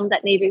there's some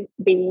that need to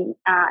be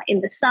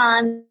in the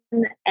sun,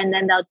 and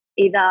then they'll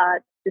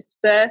either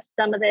disperse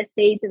some of their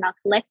seeds and I'll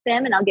collect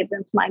them and I'll give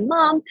them to my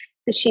mum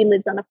because she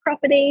lives on a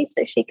property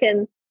so she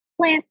can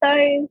plant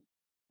those.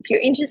 If you're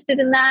interested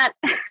in that,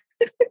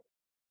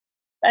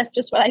 that's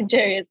just what I do.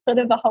 It's sort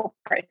of a whole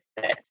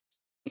process.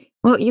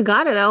 Well, you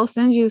got it. I'll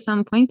send you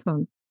some pine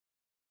cones.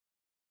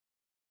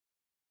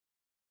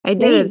 I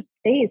did it.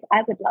 Please,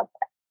 I would love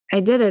that. I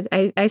did it.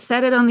 I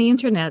said it on the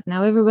internet.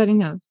 Now everybody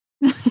knows.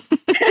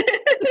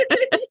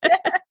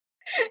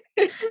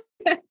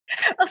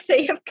 I'll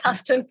see if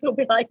customs will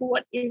be like,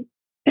 what is?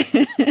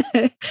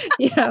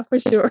 Yeah, for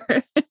sure.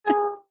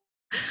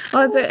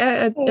 Well,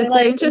 it's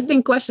an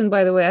interesting question,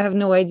 by the way. I have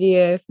no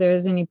idea if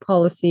there's any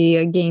policy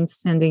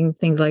against sending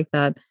things like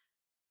that.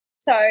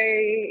 So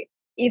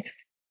if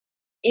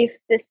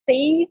the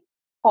seed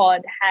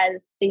pod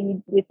has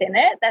seeds within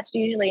it, that's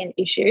usually an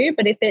issue.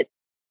 But if it's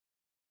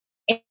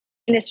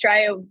in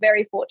Australia, we're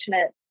very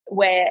fortunate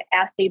where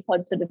our seed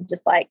pods sort of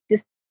just like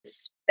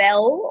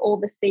dispel all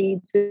the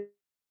seeds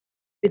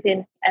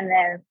within, and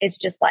then it's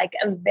just like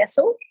a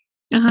vessel.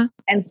 Uh-huh.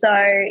 And so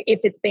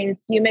if it's been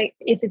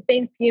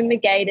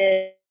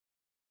fumigated,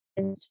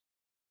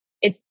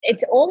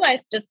 it's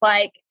almost just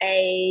like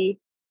a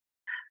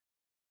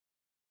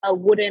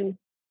wooden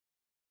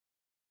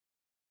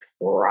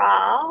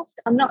craft.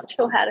 I'm not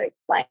sure how to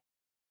explain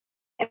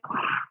it.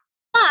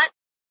 But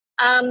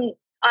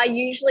I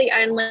usually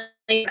only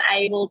am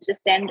able to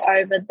send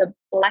over the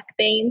black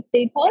bean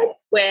seed pods,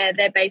 where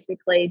they're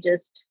basically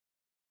just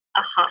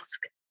a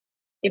husk,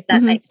 if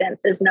that makes sense.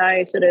 There's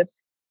no sort of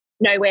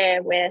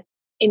nowhere where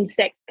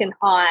insects can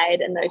hide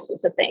and those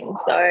sorts of things.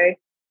 So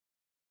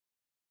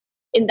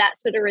in that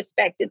sort of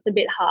respect, it's a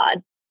bit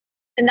hard.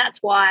 And that's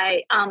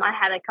why I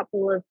had a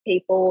couple of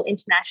people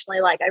internationally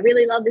like, I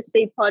really love this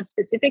seed pod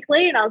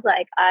specifically. And I was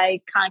like,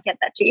 I can't get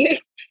that to you.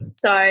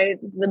 So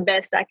the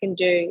best I can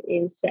do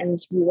is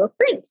send you a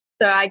print.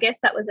 So I guess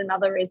that was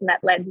another reason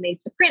that led me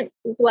to prints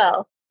as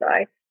well.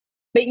 So,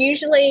 but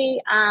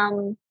usually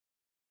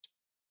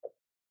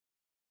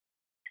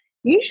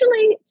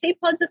seed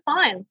pods are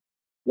fine.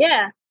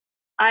 Yeah.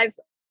 I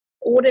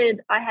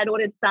had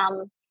ordered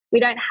some. We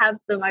don't have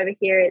them over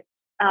here. It's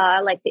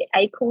like the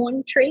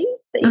acorn trees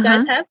that you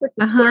guys have with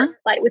the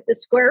with the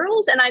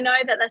squirrels. And I know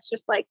that that's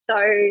just like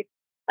so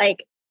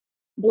like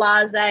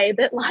blasé,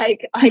 but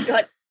like I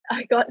got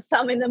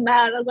some in the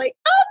mail and I was like,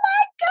 oh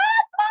my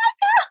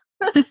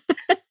God, Micah.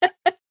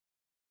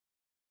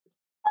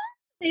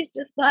 He's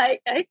just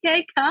like,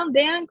 okay, calm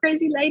down,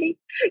 crazy lady.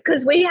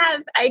 Because we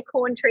have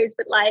acorn trees,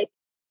 but like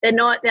they're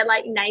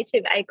like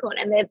native acorn,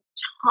 and they're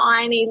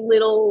tiny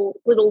little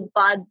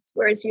buds,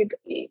 whereas you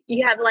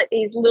have like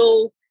these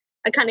little,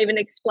 I can't even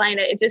explain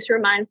it. It just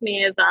reminds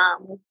me of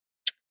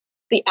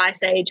the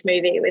Ice Age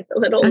movie with the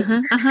little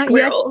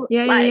squirrel.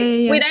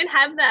 Yes. We don't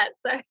have that.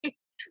 So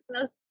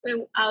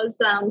when I was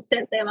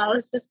sent them, I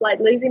was just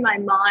like losing my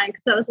mind,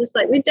 because I was just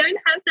like, we don't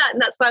have that.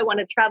 And that's why I want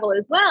to travel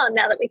as well. And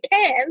now that we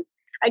can,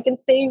 I can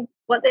see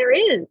what there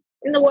is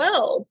in the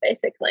world,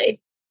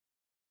 basically.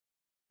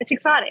 It's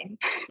exciting.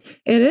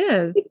 It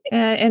is.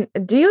 And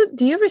do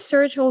you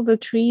research all the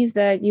trees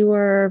that you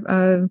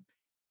are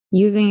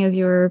using as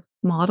your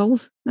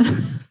models? Yeah,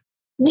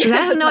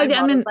 I have no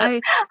idea. Models.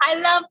 I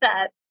love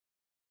that.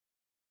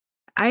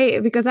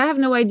 Because I have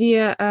no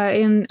idea.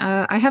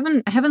 I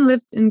haven't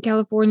lived in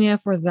California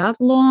for that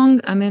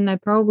long. I mean, I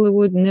probably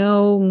would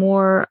know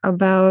more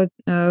about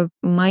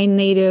my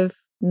native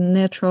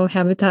natural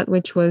habitat,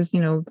 which was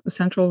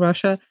central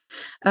Russia.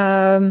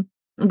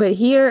 But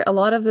here, a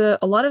lot of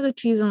the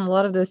trees and a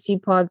lot of the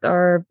seed pods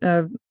are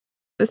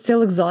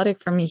still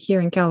exotic for me here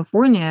in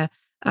California.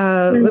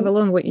 Let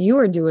alone what you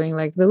are doing.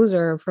 Like those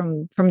are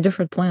from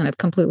different planet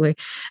completely.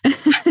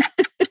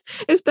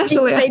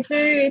 Especially they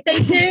do.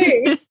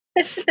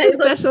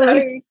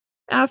 Especially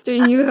after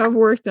you have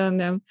worked on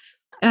them.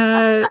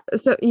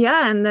 So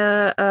yeah, and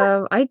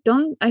I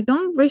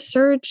don't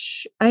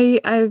research.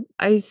 I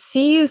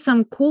see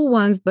some cool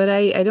ones, but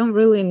I don't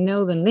really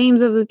know the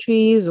names of the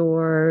trees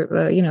or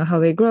how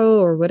they grow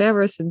or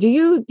whatever. So do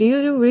you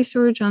do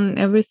research on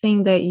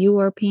everything that you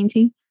are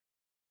painting?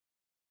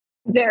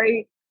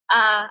 Very.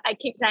 I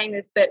keep saying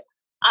this, but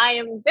I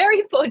am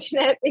very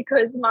fortunate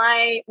because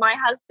my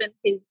husband,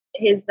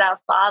 his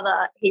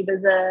father, he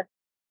was a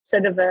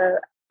sort of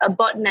a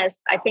botanist.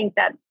 I think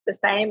that's the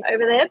same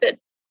over there, but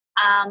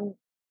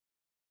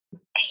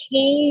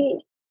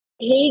he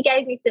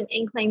gave me some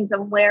inklings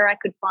on where I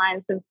could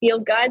find some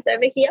field guides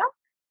over here,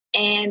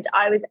 and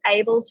I was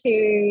able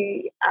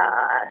to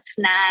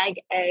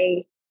snag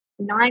a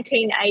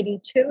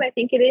 1982, I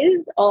think it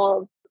is,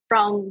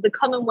 from the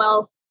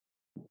Commonwealth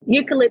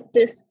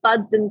Eucalyptus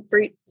Buds and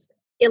Fruits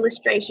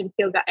illustration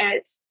field guide, and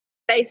it's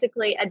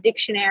basically a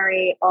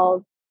dictionary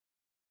of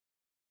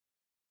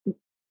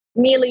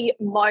nearly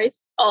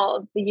most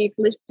of the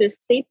eucalyptus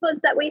seed pods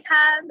that we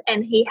have,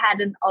 and he had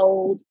an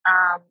old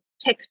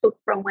textbook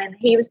from when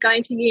he was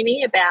going to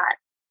uni about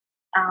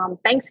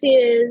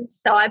Banksias.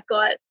 So I've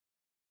got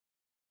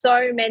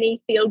so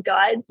many field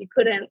guides you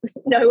couldn't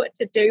know what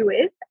to do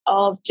with,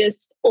 of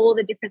just all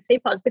the different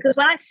seed pods. Because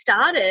when I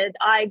started,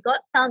 I got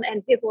some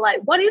and people were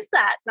like, what is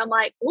that? And I'm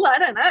like, oh, I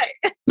don't know.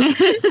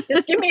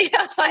 Just give me,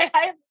 I was like,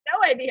 I have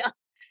no idea.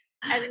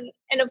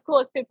 And of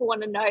course, people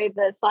want to know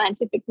the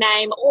scientific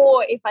name,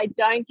 or if I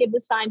don't give the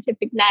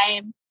scientific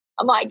name,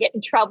 I might get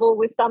in trouble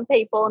with some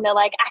people and they're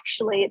like,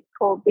 actually, it's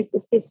called this.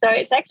 So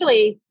it's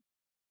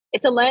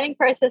a learning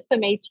process for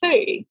me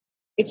too,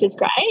 which is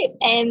great.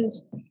 And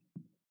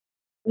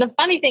the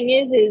funny thing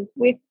is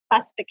with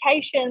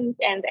classifications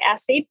and our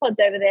seed pods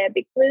over there,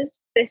 because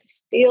they're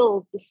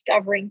still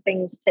discovering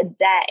things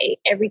today,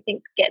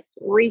 everything gets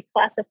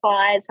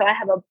reclassified. So I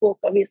have a book,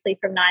 obviously,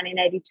 from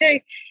 1982,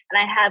 and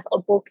I have a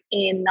book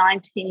in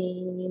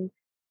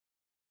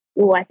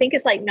I think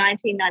it's like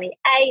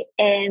 1998,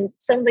 and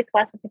some of the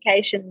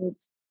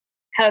classifications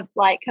have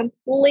like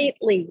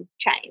completely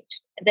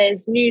changed.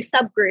 There's new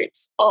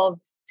subgroups of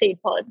seed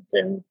pods,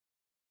 and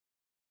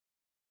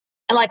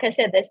like I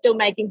said, they're still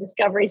making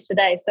discoveries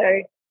today. So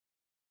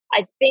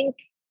I think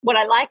what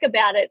I like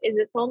about it is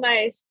it's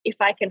almost, if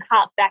I can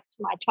hark back to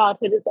my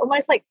childhood, it's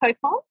almost like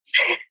Pokemon.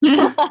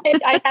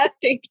 I have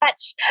to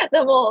catch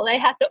them all. They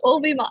have to all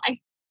be mine.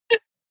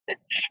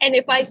 And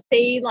if I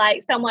see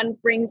like someone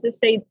brings a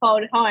seed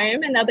pod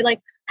home and they'll be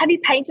like, have you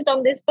painted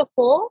on this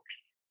before?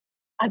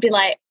 I'd be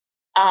like,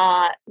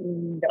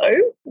 no,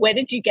 where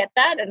did you get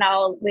that? And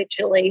I'll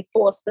literally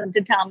force them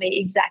to tell me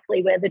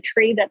exactly where the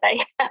tree that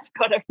they have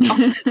got it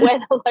from, where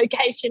the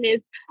location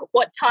is,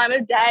 what time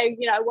of day,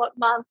 what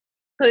month,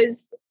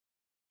 because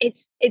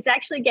it's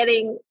actually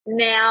getting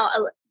now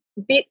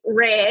a bit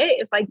rare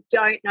if I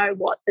don't know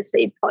what the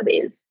seed pod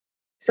is.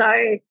 So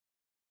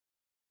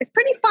it's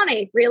pretty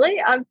funny,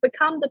 really. I've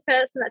become the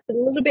person that's a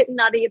little bit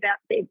nutty about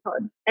seed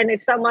pods. And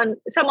if someone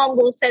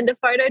will send a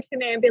photo to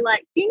me and be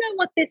like, do you know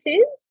what this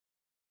is?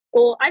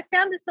 Or I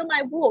found this on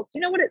my walk. Do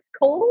you know what it's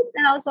called?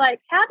 And I was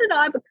like, how did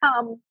I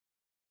become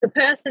the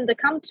person to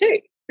come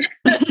to?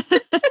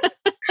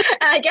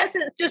 And I guess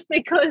it's just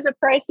because the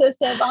process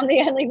of I'm the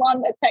only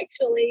one that's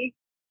actually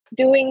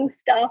doing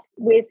stuff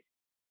with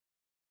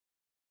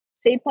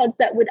seed pods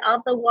that would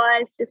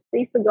otherwise just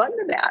be forgotten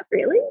about,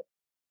 really.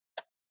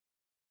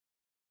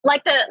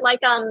 Like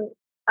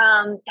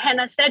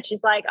Hannah said,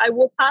 she's like, I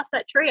walk past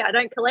that tree, I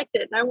don't collect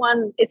it.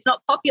 It's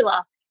not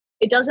popular.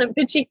 It doesn't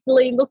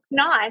particularly look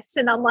nice.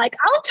 And I'm like,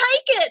 I'll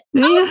take it.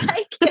 I'll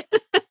take it.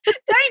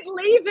 Don't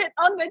leave it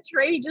on the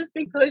tree just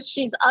because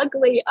she's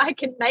ugly. I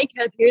can make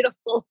her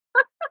beautiful.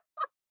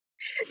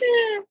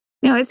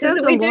 No, it says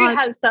we do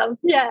have some.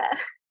 Yeah.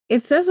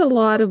 It says a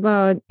lot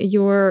about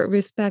your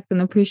respect and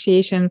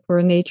appreciation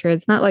for nature.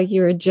 It's not like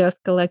you're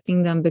just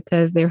collecting them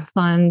because they're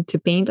fun to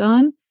paint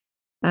on.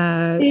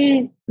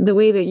 The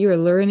way that you're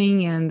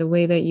learning and the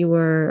way that you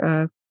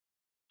were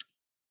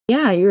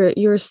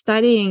you're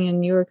studying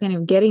and you're kind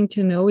of getting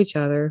to know each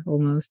other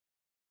almost.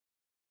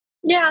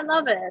 Yeah, I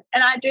love it.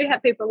 And I do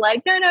have people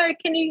like, no,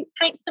 can you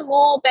paint some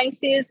more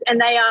Banksias?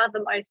 And they are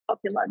the most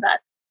popular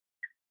that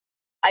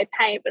I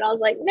paint. But I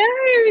was like, no,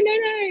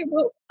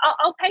 well,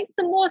 I'll paint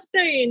some more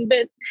soon.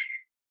 But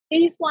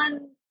these ones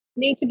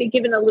need to be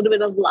given a little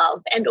bit of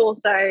love and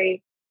also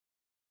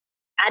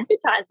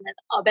advertisement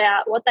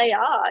about what they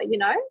are,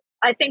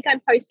 I think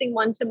I'm posting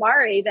one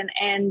tomorrow even,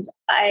 and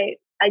I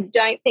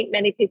don't think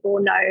many people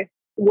know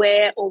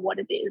where or what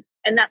it is.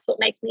 And that's what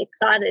makes me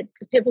excited,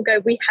 because people go,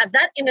 we have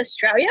that in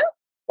Australia?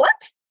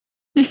 What?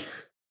 So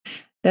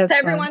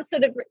everyone's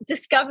sort of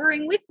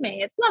discovering with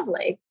me. It's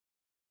lovely.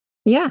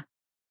 Yeah.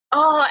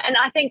 Oh, and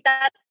I think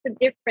that's the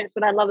difference,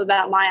 what I love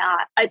about my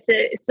art.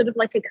 It's sort of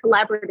like a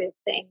collaborative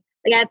thing.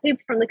 Like I have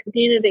people from the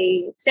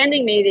community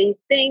sending me these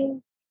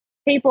things,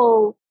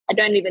 people I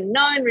don't even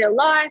know in real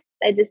life.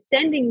 They're just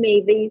sending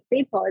me these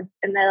seed pods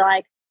and they're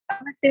like, I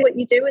want to see what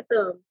you do with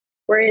them.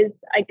 Whereas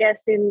I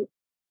guess in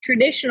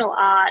traditional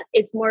art,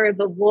 it's more of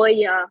a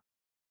voyeur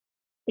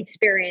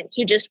experience.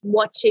 You're just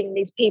watching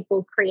these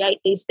people create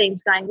these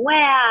things going,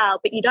 wow,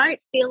 but you don't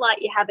feel like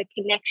you have a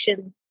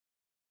connection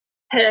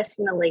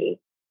personally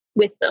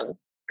with them,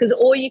 because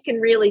all you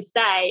can really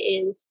say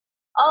is,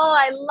 oh,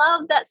 I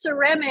love that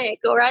ceramic,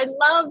 or I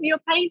love your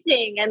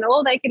painting, and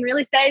all they can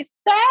really say is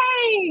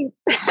thanks.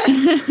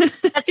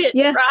 That's it,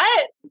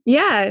 right?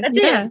 Yeah, that's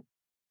it.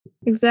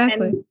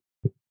 Exactly. And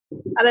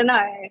I don't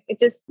know, it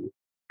just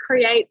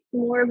creates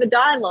more of a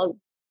dialogue,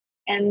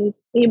 and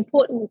the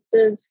importance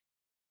of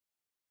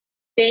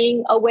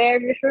being aware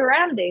of your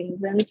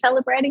surroundings and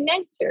celebrating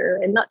nature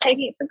and not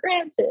taking it for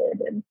granted.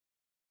 And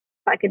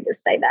if I could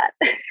just say that.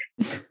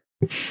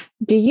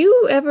 Do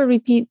you ever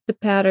repeat the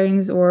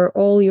patterns, or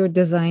all your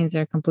designs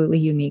are completely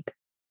unique?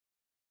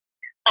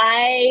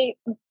 I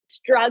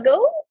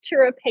struggle to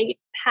repeat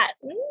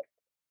patterns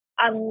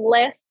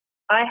unless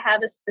I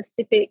have a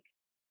specific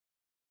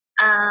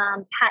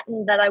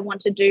pattern that I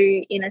want to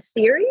do in a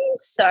series.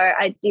 So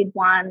I did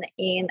one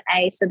in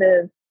a sort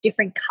of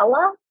different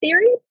color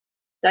series.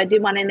 So I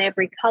did one in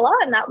every color,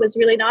 and that was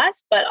really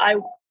nice. But I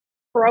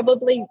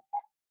probably,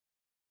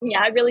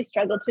 I really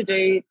struggle to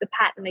do the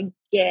pattern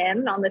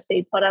again on the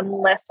seed pod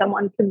unless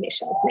someone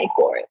commissions me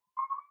for it.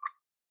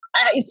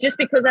 It's just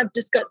because I've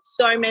just got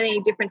so many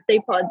different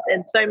seed pods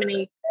and so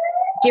many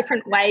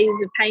different ways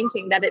of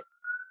painting that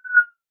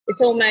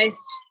it's almost,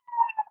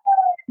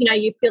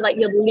 you feel like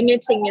you're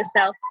limiting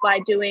yourself by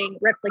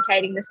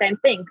replicating the same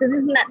thing, because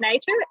isn't that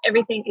nature?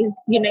 Everything is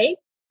unique.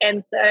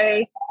 And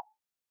so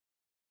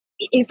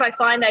if I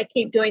find I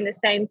keep doing the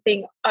same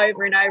thing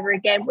over and over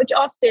again, which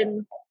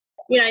often,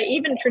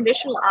 even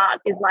traditional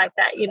art is like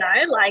that,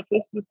 like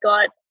if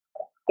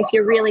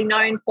you're really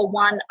known for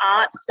one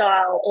art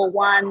style or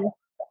one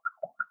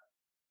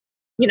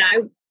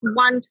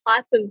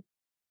type of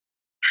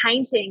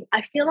painting,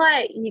 I feel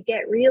like you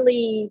get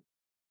really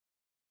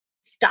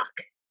stuck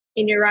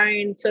in your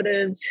own sort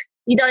of,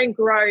 you don't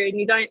grow and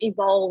you don't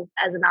evolve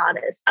as an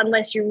artist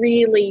unless you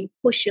really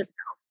push yourself.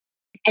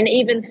 And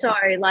even so,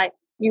 like,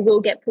 you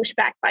will get pushed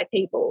back by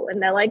people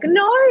and they're like,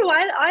 no,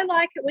 I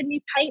like it when you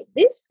paint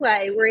this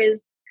way,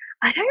 whereas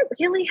I don't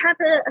really have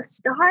a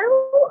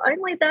style,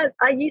 only that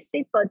I use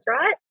seed pods,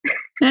 right?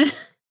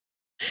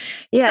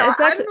 Yeah, so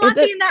it's actually I'm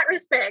lucky in that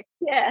respect.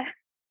 Yeah.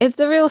 It's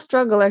a real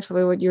struggle,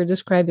 actually, what you're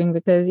describing,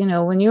 because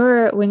when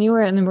you're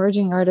an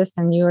emerging artist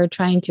and you are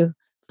trying to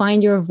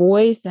find your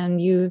voice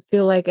and you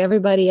feel like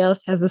everybody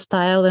else has a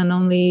style and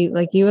only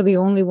like you're the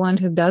only one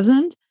who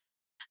doesn't.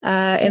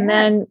 And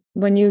then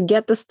when you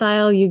get the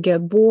style, you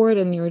get bored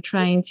and you're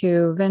trying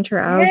to venture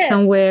out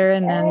somewhere.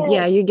 And then,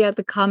 you get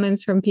the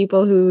comments from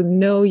people who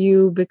know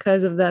you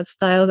because of that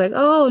style. It's like,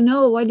 oh,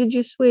 no, why did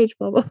you switch?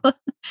 Blah, blah, blah.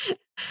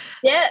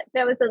 Yeah,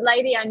 there was a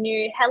lady I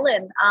knew,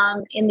 Helen,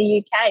 in the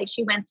UK.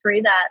 She went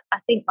through that, I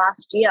think,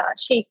 last year.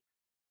 She,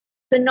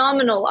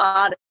 phenomenal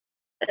artist,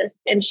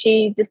 and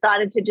she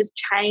decided to just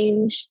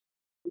change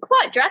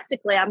quite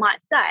drastically, I might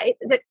say.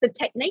 The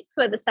techniques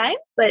were the same,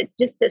 but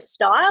just the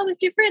style was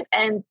different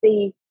and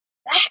the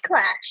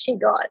backlash she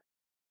got.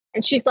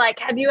 And she's like,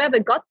 have you ever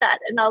got that?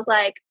 And I was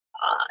like,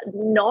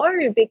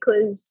 no,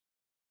 because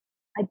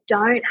I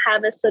don't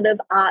have a sort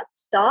of art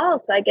style.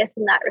 So I guess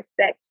in that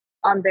respect,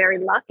 I'm very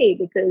lucky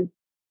because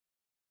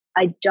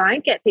I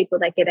don't get people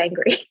that get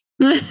angry.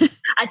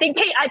 I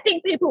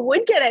think people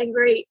would get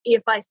angry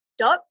if I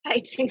stopped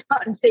painting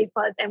on seed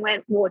pods and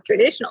went more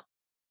traditional.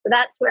 So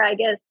that's where I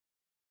guess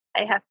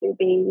I have to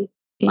be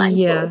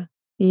mindful.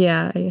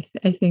 Yeah,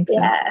 I think so.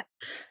 Yeah.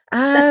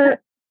 I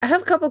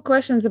have a couple of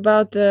questions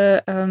about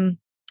the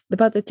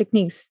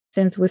techniques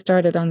since we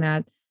started on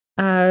that.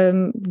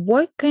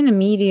 What kind of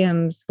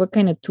mediums, what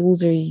kind of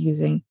tools are you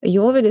using?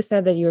 You already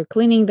said that you're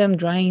cleaning them,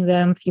 drying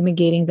them,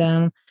 fumigating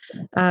them.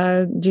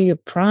 Do you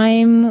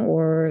prime,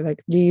 or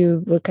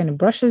what kind of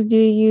brushes do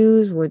you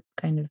use? What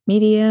kind of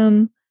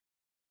medium?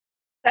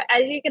 So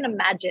as you can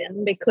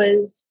imagine,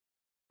 because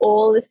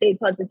all the seed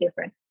pods are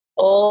different,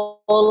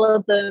 all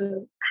of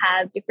them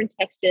have different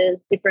textures,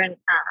 different,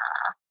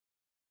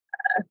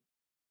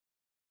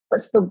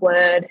 what's the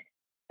word?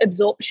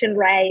 Absorption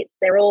rates.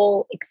 They're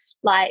all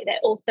they're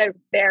also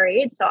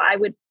varied. So I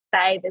would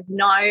say there's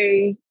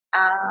no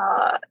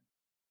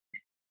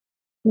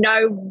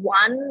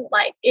one,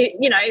 like,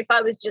 if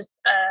I was just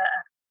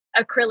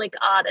a acrylic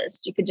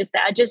artist, you could just say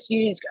I just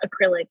use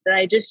acrylics and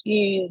I just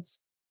use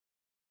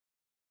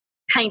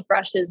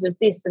paintbrushes of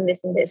this and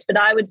this and this. But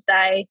I would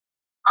say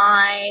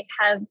I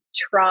have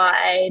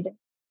tried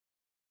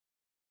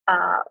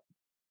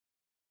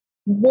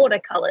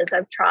watercolors,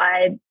 I've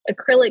tried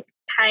acrylic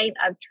paint,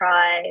 I've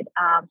tried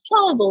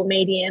flowable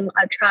medium,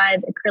 I've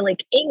tried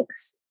acrylic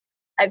inks,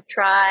 I've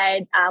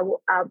tried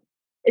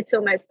it's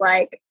almost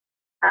like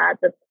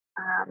the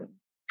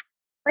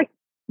like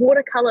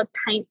watercolor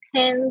paint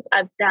pens,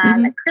 I've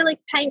done acrylic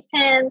paint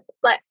pens.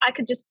 Like I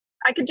could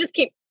just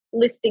keep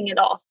listing it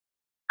off.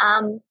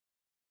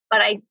 But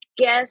I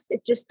guess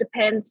it just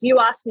depends. You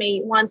ask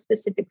me one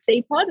specific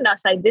seed pod and I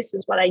say this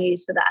is what I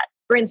use for that.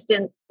 For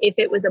instance, if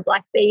it was a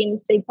black bean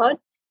seed pod,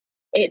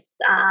 it's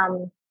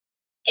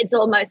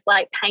almost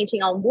like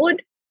painting on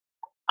wood.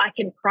 I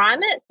can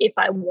prime it if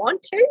I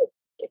want to,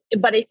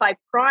 but if I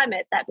prime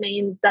it, that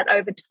means that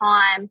over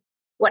time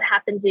what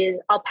happens is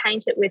I'll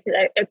paint it with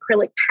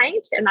acrylic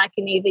paint, and I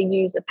can either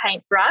use a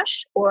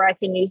paintbrush or I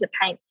can use a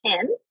paint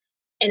pen.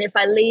 And if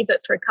I leave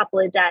it for a couple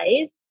of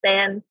days,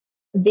 then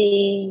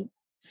the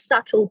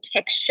subtle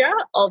texture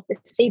of the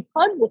seed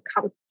pod will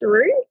come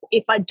through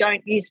if I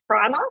don't use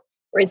primer.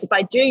 Whereas if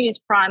I do use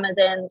primer,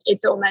 then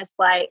it's almost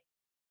like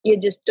you're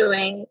just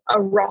doing a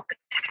rock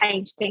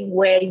painting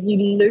where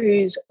you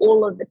lose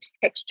all of the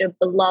texture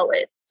below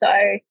it. So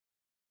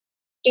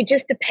it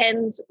just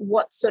depends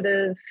what sort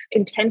of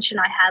intention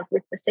I have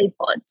with the seed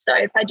pod. So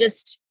if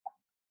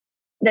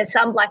there's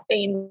some black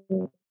bean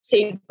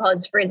seed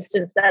pods, for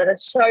instance, that are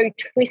so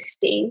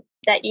twisty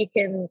that you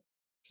can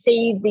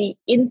see the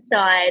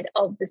inside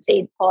of the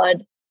seed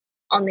pod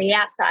on the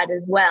outside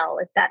as well,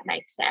 if that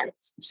makes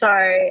sense. So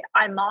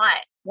I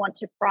might want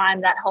to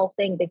prime that whole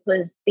thing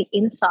because the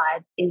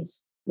inside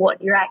is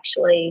what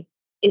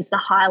is the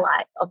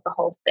highlight of the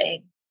whole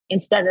thing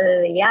instead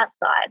of the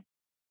outside.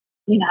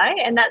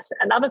 and that's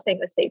another thing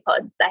with seed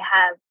pods. They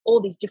have all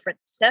these different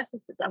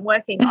surfaces. I'm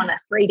working on a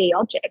 3D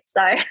object.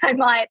 So I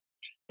might,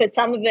 for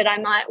some of it, I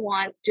might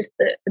want just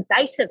the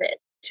base of it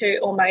to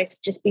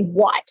almost just be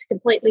white,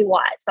 completely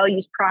white. So I'll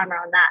use primer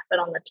on that, but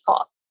on the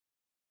top,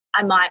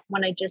 I might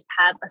want to just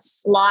have a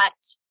slight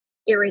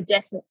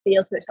iridescent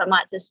feel to it. So I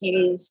might just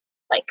use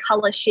like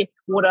color shift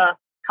water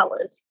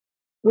colors,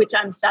 which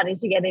I'm starting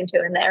to get into,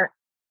 and they're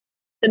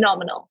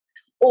phenomenal.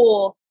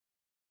 Or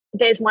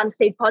there's one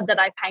seed pod that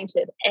I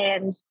painted,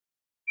 and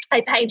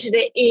I painted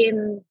it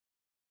in,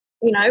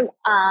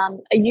 a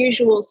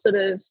usual sort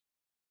of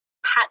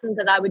pattern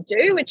that I would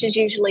do, which is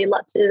usually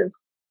lots of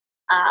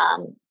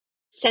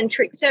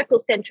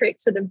circle-centric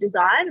sort of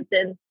designs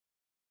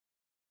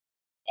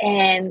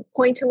and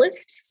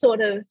pointillist sort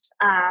of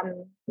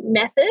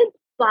methods.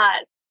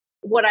 But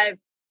what I've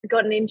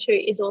gotten into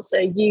is also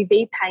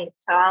UV paint.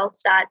 So I'll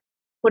start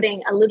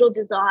putting a little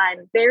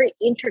design very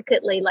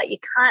intricately, like you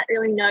can't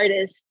really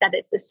notice that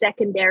it's a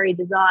secondary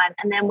design.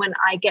 And then when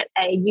I get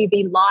a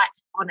UV light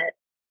on it,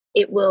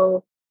 it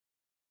will,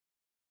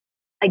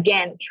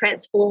 again,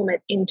 transform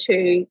it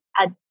into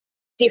a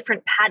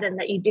different pattern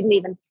that you didn't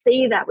even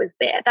see that was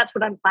there. That's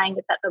what I'm playing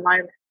with at the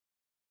moment.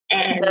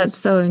 And that's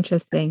so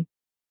interesting.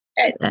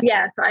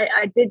 So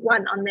I did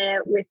one on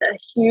there with a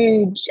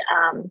huge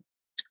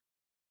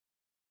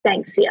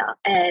Banksia,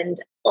 and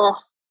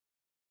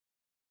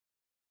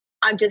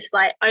I'm just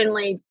like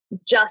only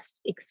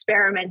just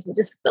experimenting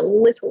just with the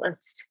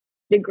littlest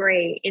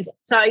degree.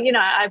 So,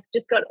 I've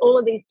just got all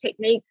of these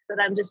techniques that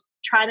I'm just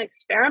trying to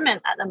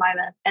experiment at the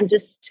moment and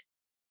just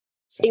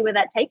see where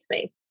that takes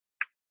me.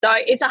 So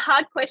it's a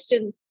hard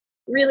question,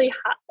 really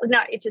hard. No,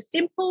 it's a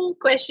simple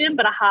question,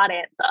 but a hard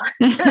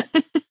answer.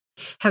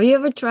 Have you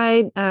ever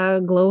tried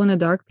glow in the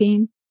dark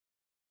paint?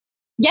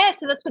 Yeah,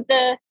 so that's what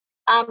the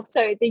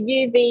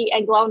UV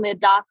and glow in the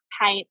dark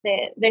paint,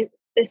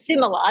 they're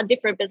similar,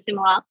 different but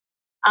similar.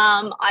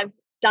 I've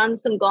done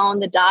some glow in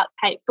the dark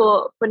paint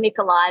for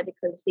Nikolai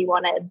because he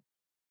wanted,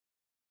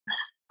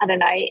 I don't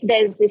know,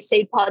 there's this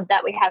seed pod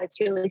that we have, it's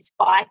really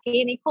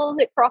spiky and he calls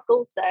it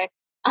crockle. So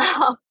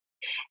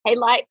he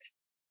likes,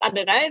 I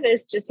don't know,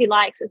 he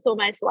likes, it's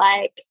almost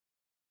like,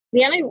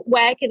 the only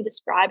way I can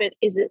describe it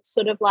is it's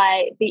sort of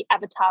like the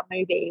Avatar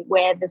movie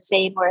where the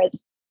scene where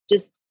it's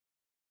just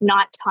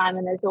nighttime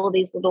and there's all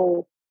these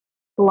little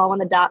glow in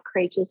the dark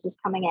creatures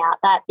just coming out.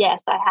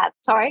 Yes, I have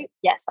tried,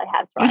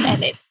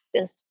 and it's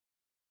just,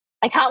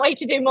 I can't wait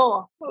to do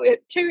more.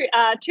 Two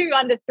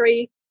under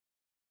 3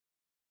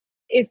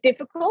 is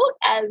difficult,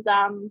 as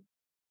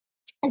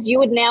you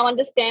would now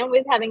understand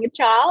with having a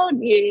child.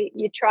 You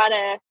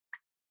try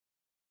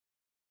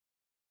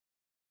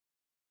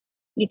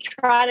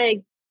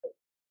to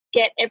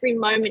get every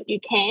moment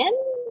you can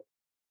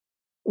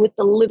with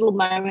the little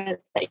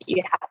moments that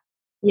you have,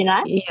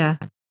 Yeah.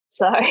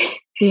 So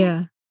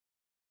yeah,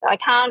 I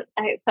can't.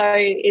 So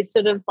it's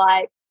sort of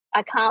like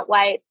I can't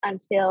wait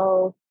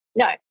until.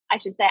 No, I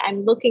should say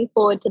I'm looking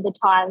forward to the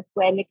times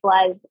where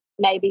Nikolai's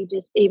maybe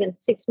just even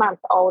 6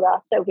 months older,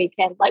 so we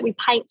can we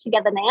paint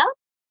together now.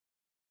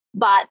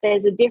 But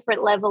there's a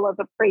different level of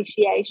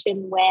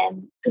appreciation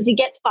because he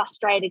gets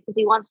frustrated because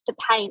he wants to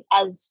paint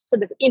as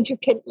sort of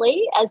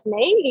intricately as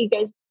me. He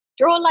goes,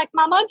 draw like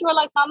mama,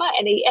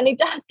 and he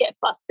does get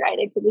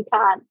frustrated because he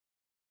can't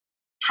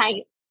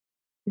paint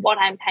what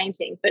I'm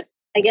painting. But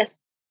I guess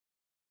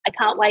I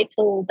can't wait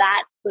till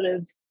that sort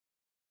of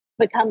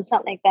becomes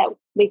something that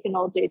we can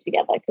all do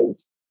together,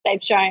 because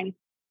they've shown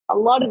a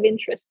lot of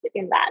interest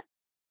in that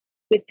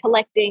with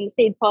collecting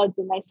seed pods,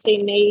 and they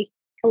see me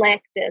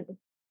collect, and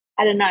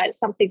I don't know, it's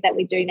something that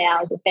we do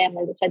now as a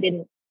family, which I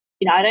didn't,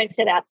 I don't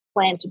set out to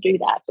plan to do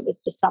that, but it's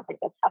just something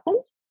that's happened.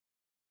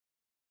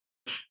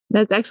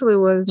 That actually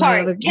was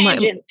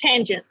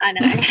tangent. I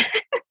know.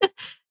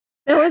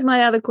 That was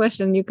my other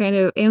question. You kind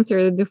of answered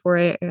it before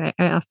I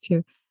asked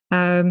you.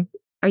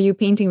 Are you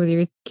painting with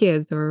your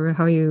kids, or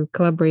how are you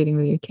collaborating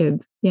with your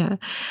kids? Yeah.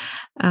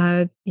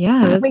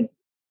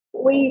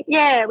 We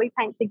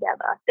paint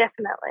together,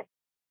 definitely.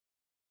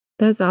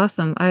 That's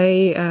awesome.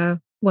 I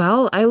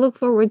look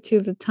forward to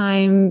the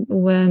time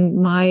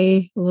when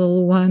my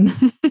little one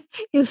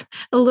is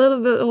a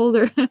little bit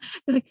older.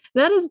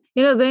 That is,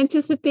 the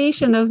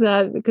anticipation of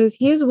that, because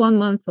he's 1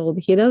 month old.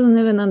 He doesn't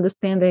even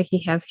understand that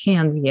he has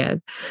hands yet.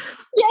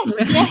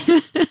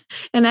 Yes.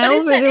 And I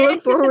already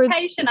look forward.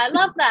 Anticipation. I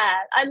love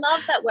that. I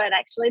love that word,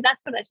 actually.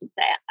 That's what I should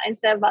say.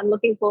 Instead of I'm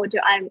looking forward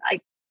to,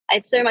 I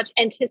have so much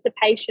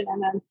anticipation,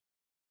 and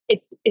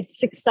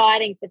it's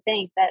exciting to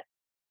think that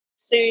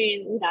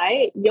soon,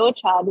 your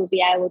child will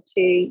be able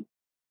to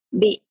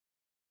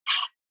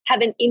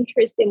have an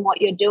interest in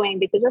what you're doing,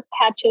 because that's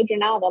how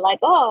children are. They're like,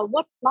 oh,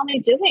 what's mommy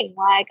doing?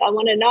 Like, I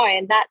want to know.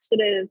 And that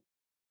sort of,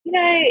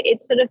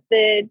 it's sort of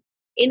the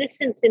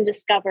innocence and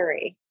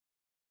discovery.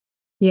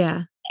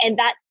 Yeah. And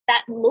that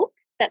look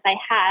that they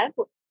have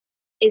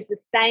is the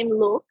same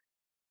look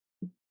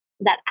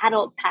that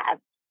adults have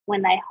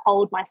when they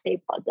hold my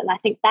seed pods. And I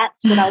think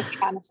that's what I was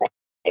trying to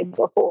say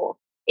before.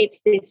 It's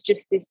this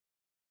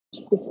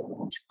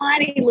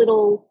tiny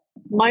little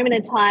moment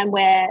in time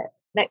where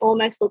they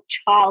almost look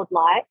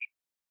childlike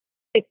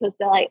because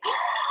they're like,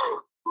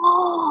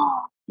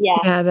 oh, yeah.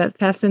 Yeah, that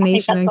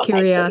fascination and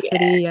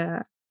curiosity.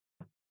 Yeah.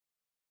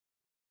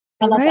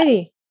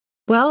 Alrighty.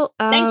 Well,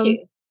 thank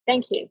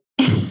you.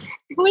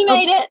 We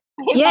made it.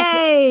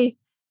 Yay!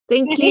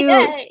 Thank you.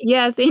 Yay.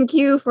 Yeah, thank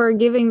you for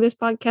giving this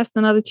podcast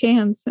another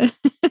chance.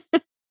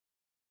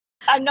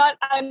 I'm not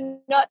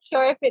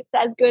sure if it's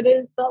as good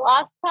as the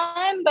last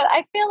time, but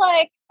I feel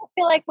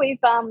like we've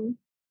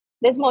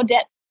there's more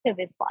depth to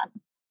this one.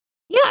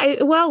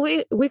 Yeah, well,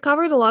 we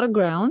covered a lot of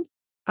ground.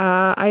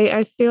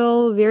 I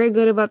feel very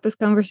good about this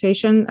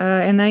conversation,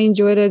 and I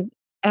enjoyed it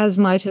as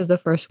much as the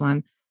first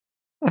one.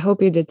 I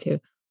hope you did too.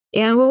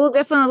 And we will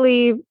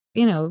definitely,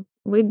 we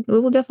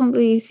will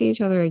definitely see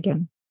each other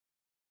again.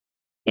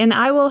 And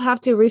I will have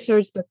to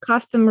research the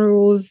custom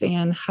rules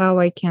and how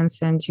I can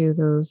send you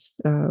those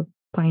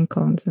pine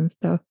cones and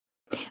stuff.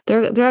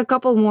 There are a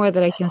couple more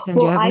that I can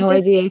send you. I have no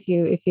idea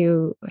if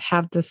you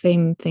have the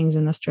same things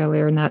in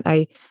Australia or not.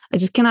 I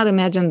just cannot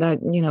imagine that,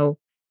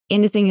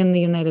 anything in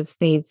the United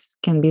States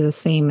can be the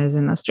same as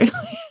in Australia.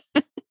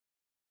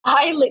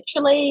 I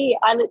literally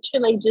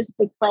just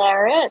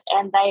declare it,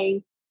 and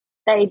they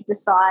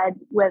decide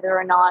whether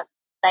or not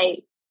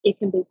it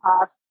can be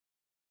passed.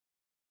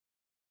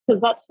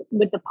 Because that's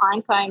with the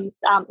pine cones,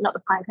 not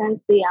the pine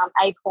cones, the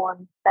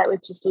acorns that was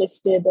just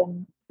listed,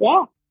 and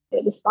yeah,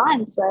 it was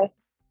fine. So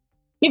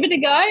give it a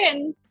go,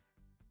 and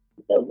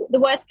the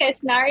worst case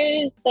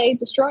scenario is they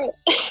destroy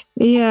it.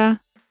 Yeah,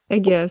 I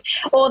guess.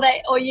 Or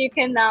you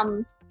can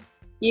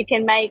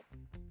make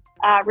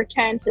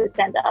return to the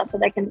sender, so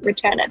they can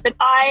return it. But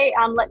I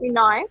let you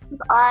know, because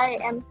I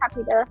am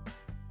happy to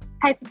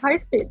pay for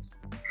postage.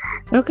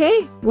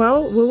 Okay,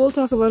 well, we will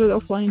talk about it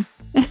offline.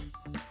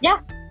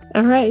 Yeah.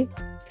 All right.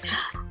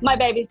 My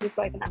baby's just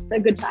woken up, so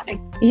good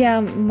timing.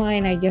 Yeah,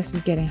 mine, I guess,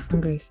 is getting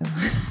hungry, so.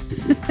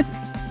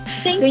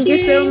 Thank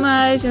you so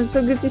much. And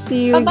so good to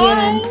see you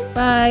again.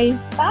 Bye.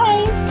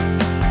 Bye.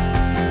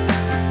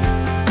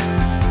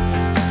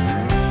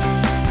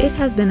 It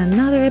has been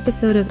another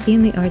episode of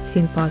In the Art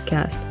Scene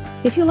podcast.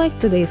 If you liked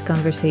today's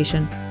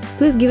conversation,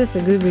 please give us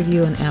a good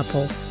review on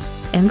Apple.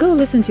 And go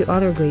listen to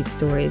other great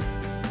stories.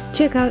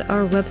 Check out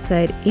our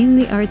website,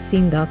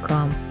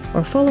 intheartscene.com,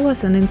 or follow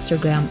us on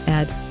Instagram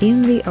at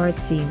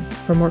intheartscene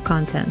for more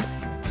content.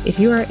 If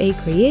you are a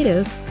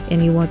creative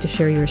and you want to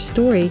share your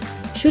story,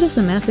 shoot us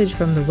a message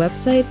from the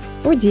website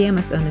or DM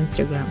us on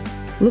Instagram.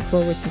 Look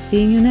forward to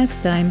seeing you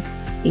next time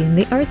in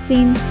the art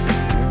scene.